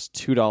 That is just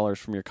 $2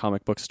 from your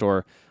comic book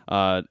store.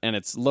 And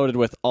it's loaded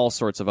with all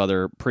sorts of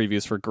other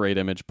previews for great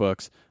Image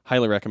books.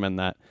 Highly recommend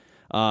that.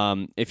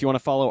 If you want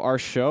to follow our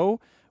show,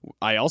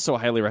 I also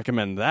highly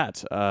recommend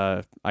that.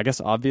 I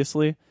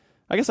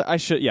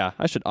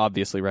should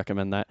obviously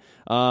recommend that.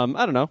 I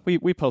don't know.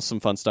 We post some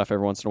fun stuff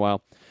every once in a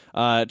while.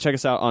 Check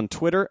us out on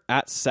Twitter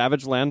at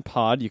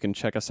SavagelandPod. You can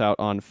check us out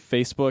on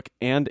Facebook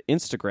and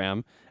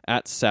Instagram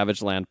at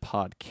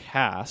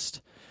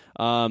SavagelandPodcast.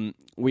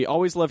 We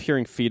always love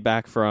hearing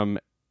feedback from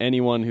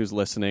anyone who's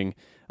listening.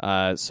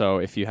 So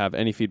if you have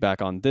any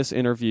feedback on this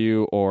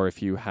interview, or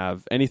if you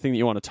have anything that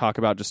you want to talk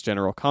about, just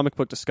general comic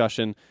book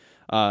discussion,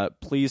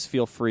 please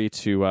feel free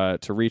to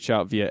reach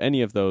out via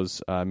any of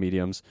those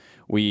mediums.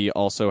 We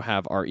also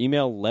have our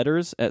email,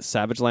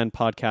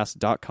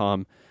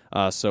 letters@savagelandpodcast.com.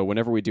 So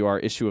whenever we do our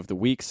issue of the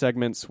week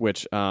segments,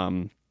 which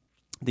the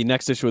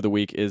next issue of the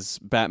week is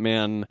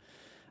Batman,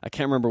 I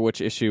can't remember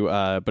which issue,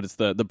 but it's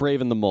the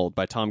Brave and the Mold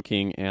by Tom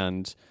King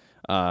and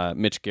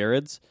Mitch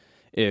Gerrits.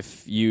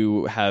 If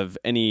you have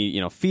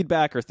any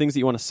feedback or things that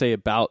you want to say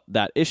about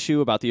that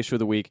issue, about the issue of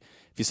the week,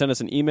 if you send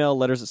us an email,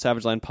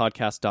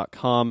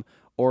 letters@savagelandpodcast.com,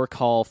 or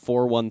call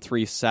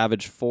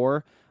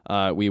 413-SAVAGE-4,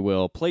 we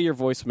will play your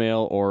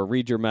voicemail or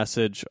read your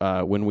message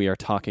when we are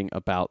talking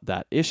about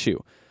that issue.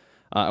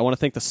 I want to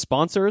thank the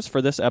sponsors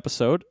for this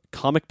episode,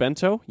 Comic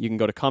Bento. You can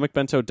go to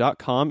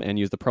comicbento.com and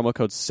use the promo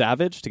code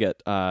SAVAGE to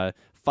get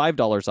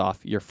 $5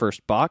 off your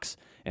first box.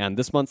 And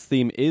this month's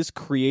theme is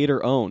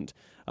creator-owned.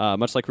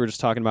 Much like we were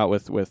just talking about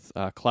with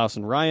Klaus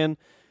and Ryan,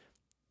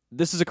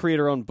 this is a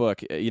creator-owned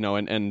book,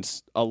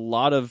 and a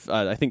lot of,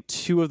 I think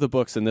 2 of the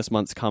books in this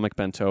month's Comic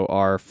Bento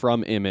are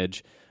from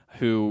Image,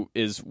 who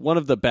is one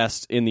of the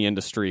best in the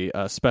industry,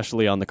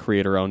 especially on the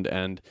creator-owned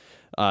end.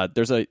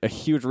 There's a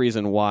huge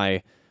reason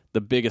why the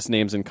biggest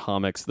names in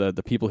comics, the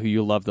people who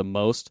you love the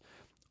most,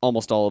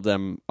 almost all of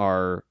them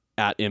are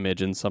at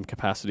Image in some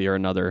capacity or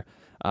another.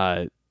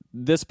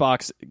 This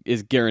box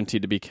is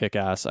guaranteed to be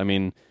kick-ass. I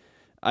mean,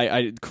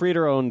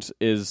 creator-owned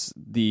is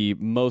the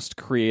most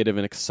creative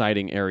and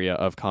exciting area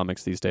of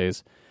comics these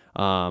days.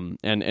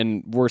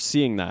 And we're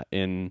seeing that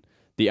in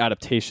the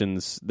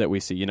adaptations that we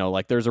see.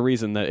 Like there's a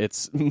reason that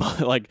it's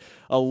like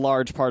a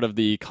large part of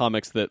the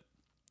comics that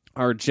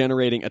are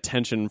generating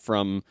attention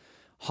from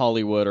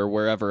Hollywood or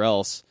wherever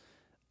else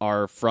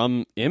are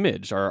from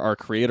Image, are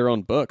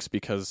creator-owned books,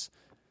 because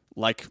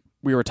like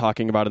we were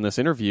talking about in this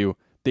interview,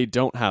 they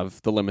don't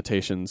have the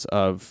limitations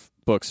of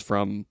books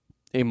from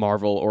a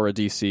Marvel or a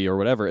DC or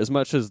whatever. As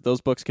much as those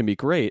books can be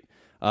great,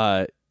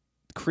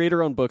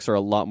 creator-owned books are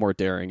a lot more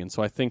daring. And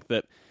so I think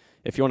that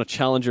if you want to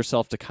challenge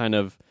yourself to kind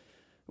of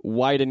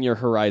widen your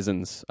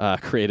horizons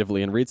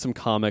creatively and read some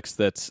comics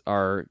that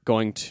are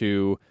going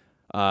to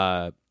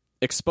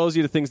expose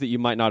you to things that you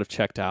might not have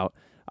checked out,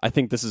 I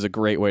think this is a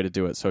great way to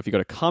do it. So if you go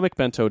to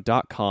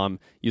comicbento.com,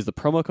 use the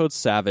promo code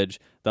SAVAGE,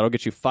 that'll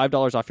get you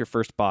 $5 off your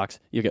first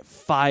box. You'll get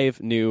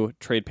 5 new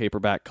trade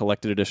paperback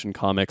collected edition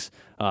comics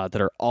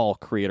that are all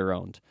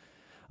creator-owned.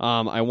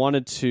 I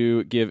wanted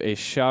to give a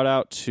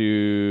shout-out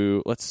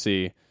to, let's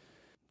see.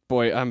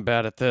 Boy, I'm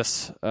bad at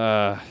this.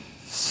 David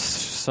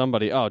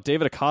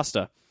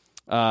Acosta.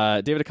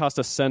 David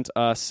Acosta sent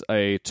us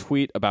a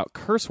tweet about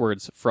curse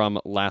words from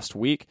last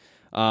week.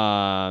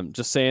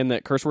 Just saying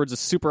that Curse Words is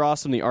super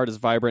awesome. The art is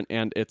vibrant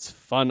and it's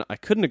fun. I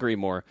couldn't agree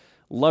more.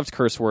 Loved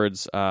Curse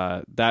Words.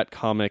 That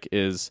comic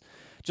is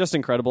just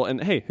incredible.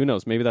 And hey, who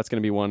knows? Maybe that's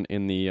going to be one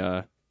in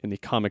the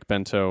Comic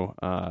Bento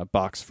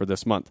box for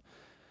this month.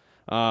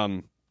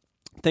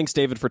 Thanks,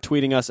 David, for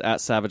tweeting us at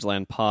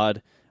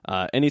SavagelandPod.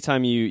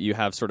 Anytime you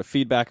have sort of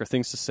feedback or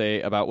things to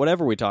say about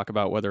whatever we talk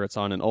about, whether it's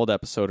on an old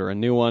episode or a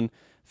new one,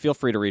 feel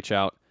free to reach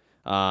out.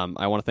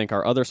 I want to thank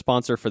our other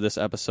sponsor for this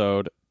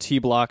episode,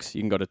 T-Blocks.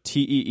 You can go to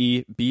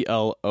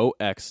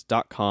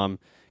TEEBLOX.com.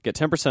 Get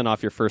 10%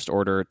 off your first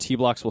order.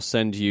 T-Blocks will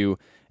send you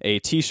a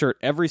T-shirt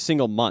every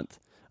single month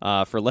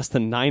for less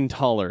than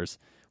 $9,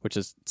 which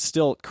is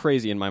still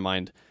crazy in my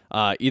mind.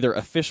 Either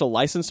official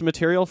licensed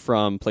material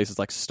from places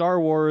like Star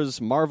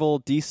Wars, Marvel,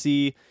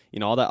 DC,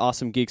 all that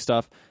awesome geek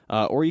stuff,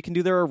 or you can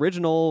do their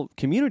original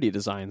community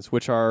designs,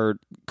 which are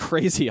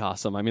crazy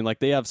awesome. I mean, like,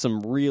 they have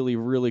some really,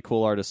 really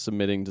cool artists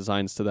submitting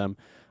designs to them.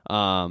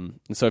 And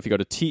so if you go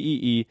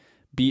to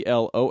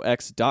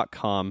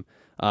TEEBLOX.com,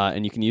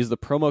 and you can use the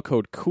promo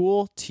code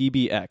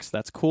COOLTBX,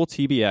 that's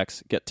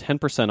COOLTBX, get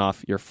 10%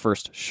 off your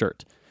first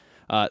shirt.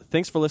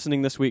 Thanks for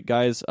listening this week,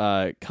 guys.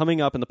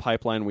 Coming up in the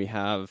pipeline, we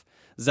have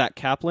Zach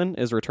Kaplan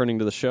is returning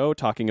to the show,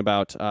 talking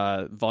about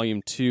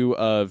Volume 2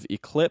 of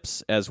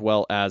Eclipse, as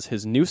well as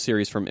his new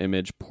series from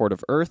Image, Port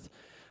of Earth.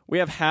 We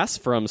have Hass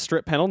from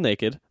Strip Panel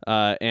Naked,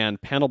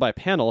 and Panel by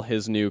Panel,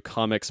 his new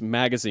comics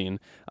magazine.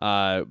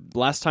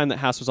 Last time that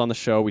Hass was on the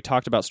show, we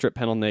talked about Strip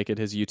Panel Naked,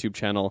 his YouTube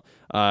channel,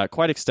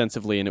 quite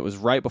extensively, and it was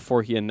right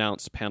before he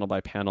announced Panel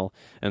by Panel.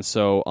 And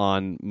so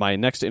on my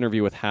next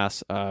interview with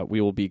Hass,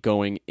 we will be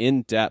going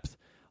in depth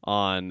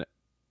on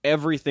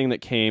everything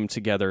that came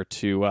together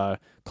to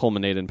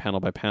culminate in Panel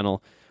by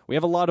Panel. We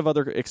have a lot of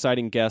other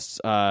exciting guests.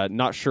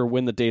 Not sure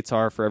when the dates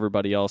are for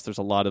everybody else. There's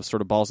a lot of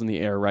sort of balls in the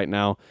air right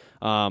now.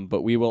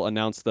 But we will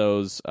announce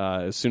those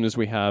as soon as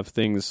we have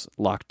things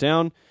locked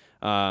down.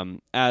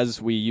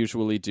 As we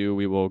usually do,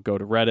 we will go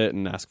to Reddit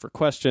and ask for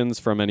questions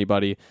from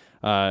anybody.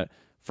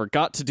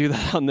 Forgot to do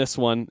that on this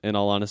one, in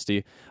all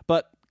honesty.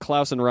 But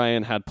Klaus and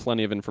Ryan had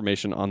plenty of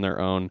information on their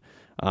own.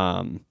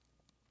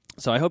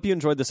 So I hope you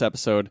enjoyed this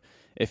episode.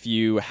 If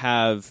you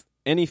have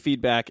any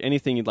feedback,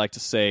 anything you'd like to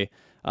say,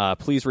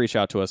 please reach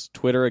out to us.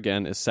 Twitter,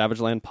 again, is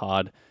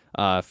SavagelandPod.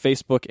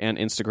 Facebook and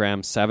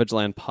Instagram,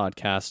 Savageland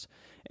Podcast.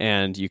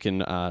 And you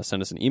can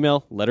send us an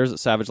email,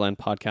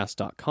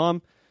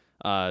 letters@savagelandpodcast.com.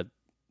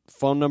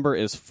 Phone number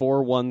is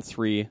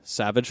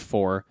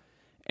 413-SAVAGE4.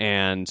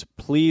 And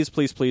please,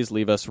 please, please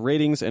leave us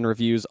ratings and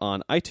reviews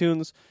on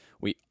iTunes.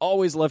 We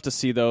always love to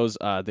see those.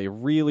 They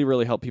really,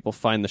 really help people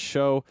find the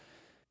show.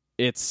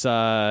 It's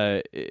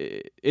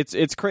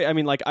crazy. I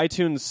mean, like,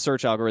 iTunes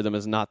search algorithm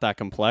is not that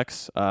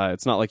complex.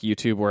 It's not like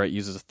YouTube where it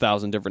uses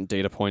 1,000 different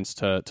data points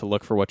to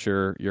look for what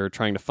you're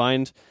trying to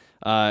find.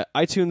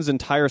 iTunes'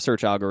 entire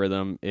search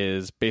algorithm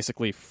is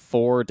basically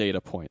 4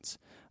 data points.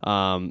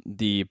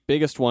 The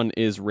biggest one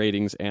is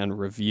ratings and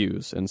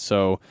reviews. And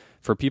so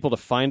for people to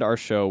find our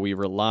show, we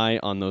rely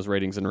on those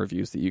ratings and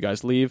reviews that you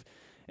guys leave.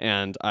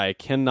 And I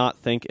cannot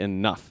thank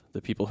enough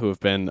the people who have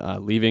been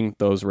leaving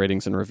those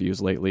ratings and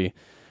reviews lately.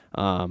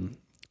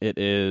 It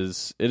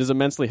is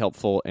immensely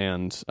helpful,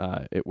 and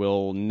it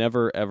will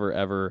never, ever,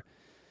 ever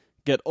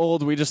get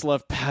old. We just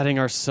love patting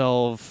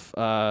ourselves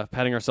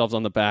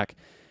on the back.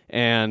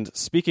 And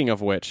speaking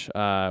of which,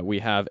 we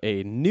have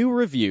a new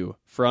review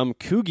from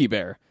Coogie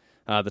Bear.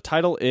 The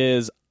title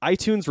is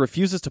iTunes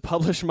Refuses to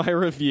Publish My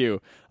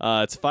Review.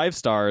 It's 5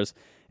 stars.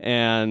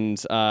 And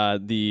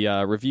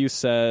the review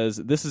says,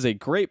 "This is a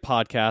great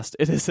podcast.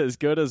 It is as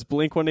good as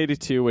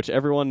Blink-182, which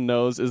everyone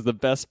knows is the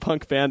best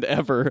punk band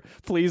ever.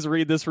 Please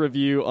read this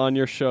review on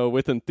your show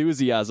with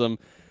enthusiasm."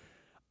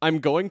 I'm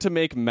going to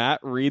make Matt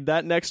read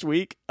that next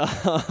week,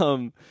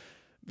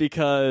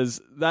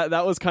 because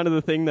that was kind of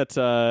the thing that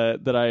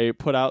I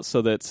put out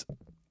so that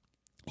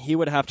he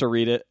would have to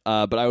read it.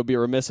 But I would be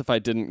remiss if I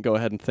didn't go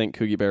ahead and thank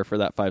Coogie Bear for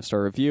that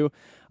 5-star review.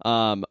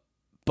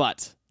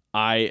 But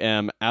I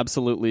am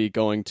absolutely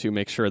going to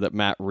make sure that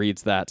Matt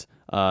reads that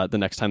the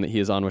next time that he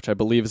is on, which I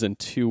believe is in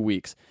 2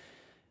 weeks.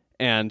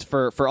 And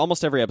for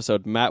almost every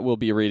episode, Matt will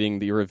be reading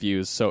the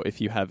reviews. So if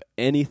you have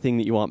anything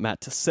that you want Matt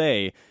to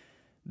say,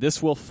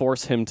 this will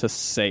force him to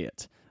say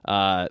it.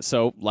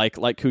 So like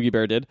Coogie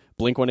Bear did,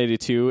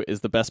 Blink-182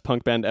 is the best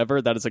punk band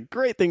ever. That is a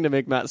great thing to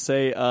make Matt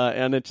say,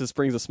 and it just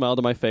brings a smile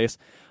to my face.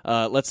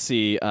 Let's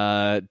see.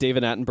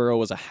 David Attenborough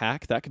was a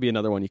hack. That could be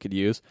another one you could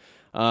use.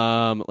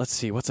 Let's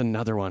see. What's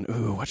another one?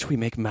 Ooh, what should we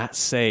make Matt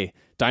say?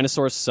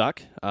 Dinosaurs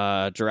suck.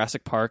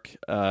 Jurassic Park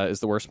is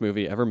the worst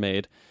movie ever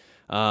made.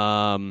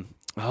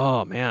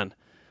 Oh, man.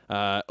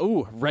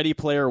 Ready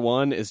Player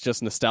One is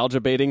just nostalgia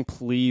baiting.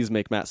 Please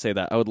make Matt say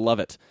that. I would love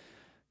it.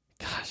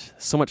 Gosh,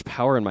 so much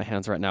power in my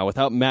hands right now.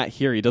 Without Matt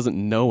here, he doesn't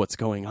know what's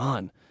going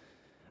on.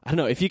 I don't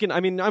know if you can.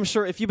 I mean, I'm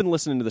sure if you've been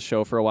listening to the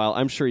show for a while,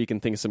 I'm sure you can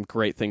think of some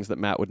great things that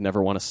Matt would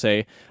never want to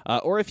say.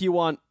 Or if you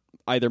want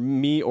either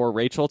me or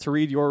Rachel to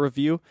read your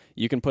review,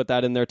 you can put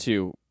that in there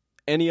too.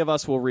 Any of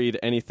us will read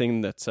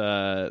anything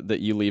that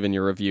you leave in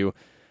your review.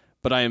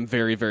 But I am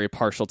very, very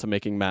partial to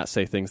making Matt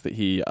say things that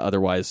he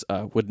otherwise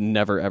would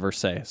never, ever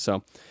say.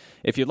 So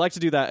if you'd like to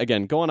do that,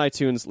 again, go on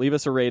iTunes, leave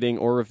us a rating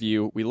or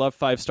review. We love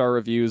 5-star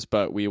reviews,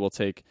 but we will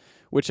take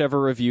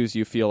whichever reviews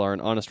you feel are an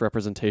honest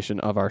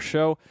representation of our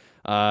show.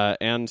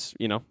 And,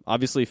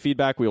 obviously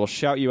feedback, we will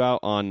shout you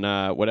out on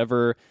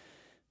whatever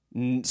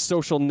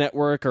social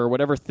network or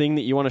whatever thing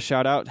that you want to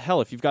shout out. Hell,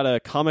 if you've got a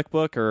comic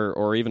book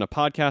or even a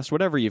podcast,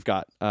 whatever you've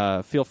got,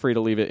 feel free to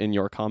leave it in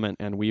your comment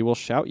and we will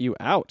shout you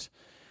out.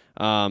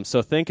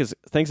 So thanks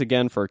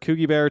again for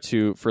Coogie Bear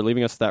for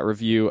leaving us that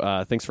review.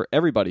 Thanks for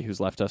everybody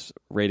who's left us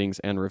ratings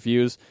and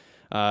reviews.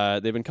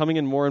 They've been coming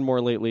in more and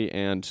more lately,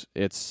 and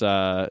it's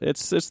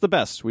the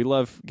best. We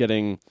love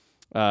getting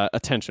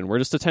attention. We're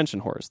just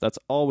attention whores. That's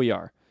all we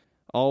are.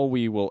 All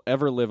we will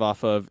ever live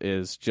off of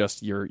is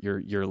just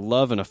your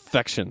love and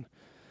affection.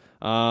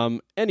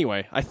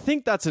 Anyway, I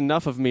think that's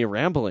enough of me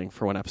rambling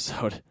for one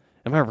episode.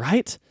 Am I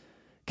right?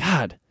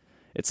 God,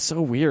 it's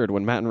so weird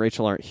when Matt and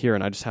Rachel aren't here,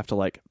 and I just have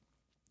to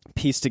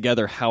piece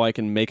together how I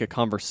can make a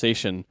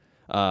conversation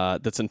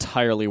that's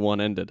entirely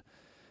one-ended.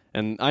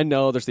 And I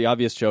know there's the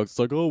obvious jokes. It's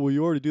like, oh, well,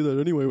 you already do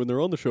that anyway when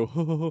they're on the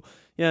show.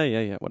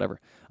 Yeah, whatever.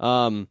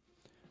 I'm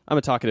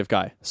a talkative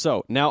guy.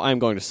 So now I'm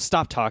going to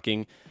stop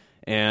talking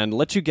and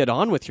let you get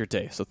on with your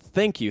day. So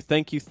thank you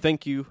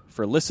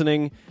for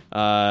listening.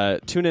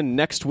 Tune in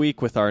next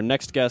week with our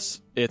next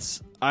guest.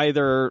 It's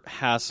either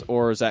Haas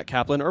or Zach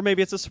Kaplan, or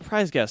maybe it's a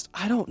surprise guest.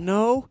 I don't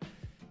know.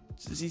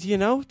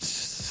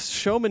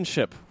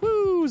 Showmanship.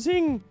 Woo,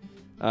 zing.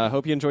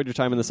 Hope you enjoyed your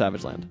time in the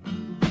Savage Land.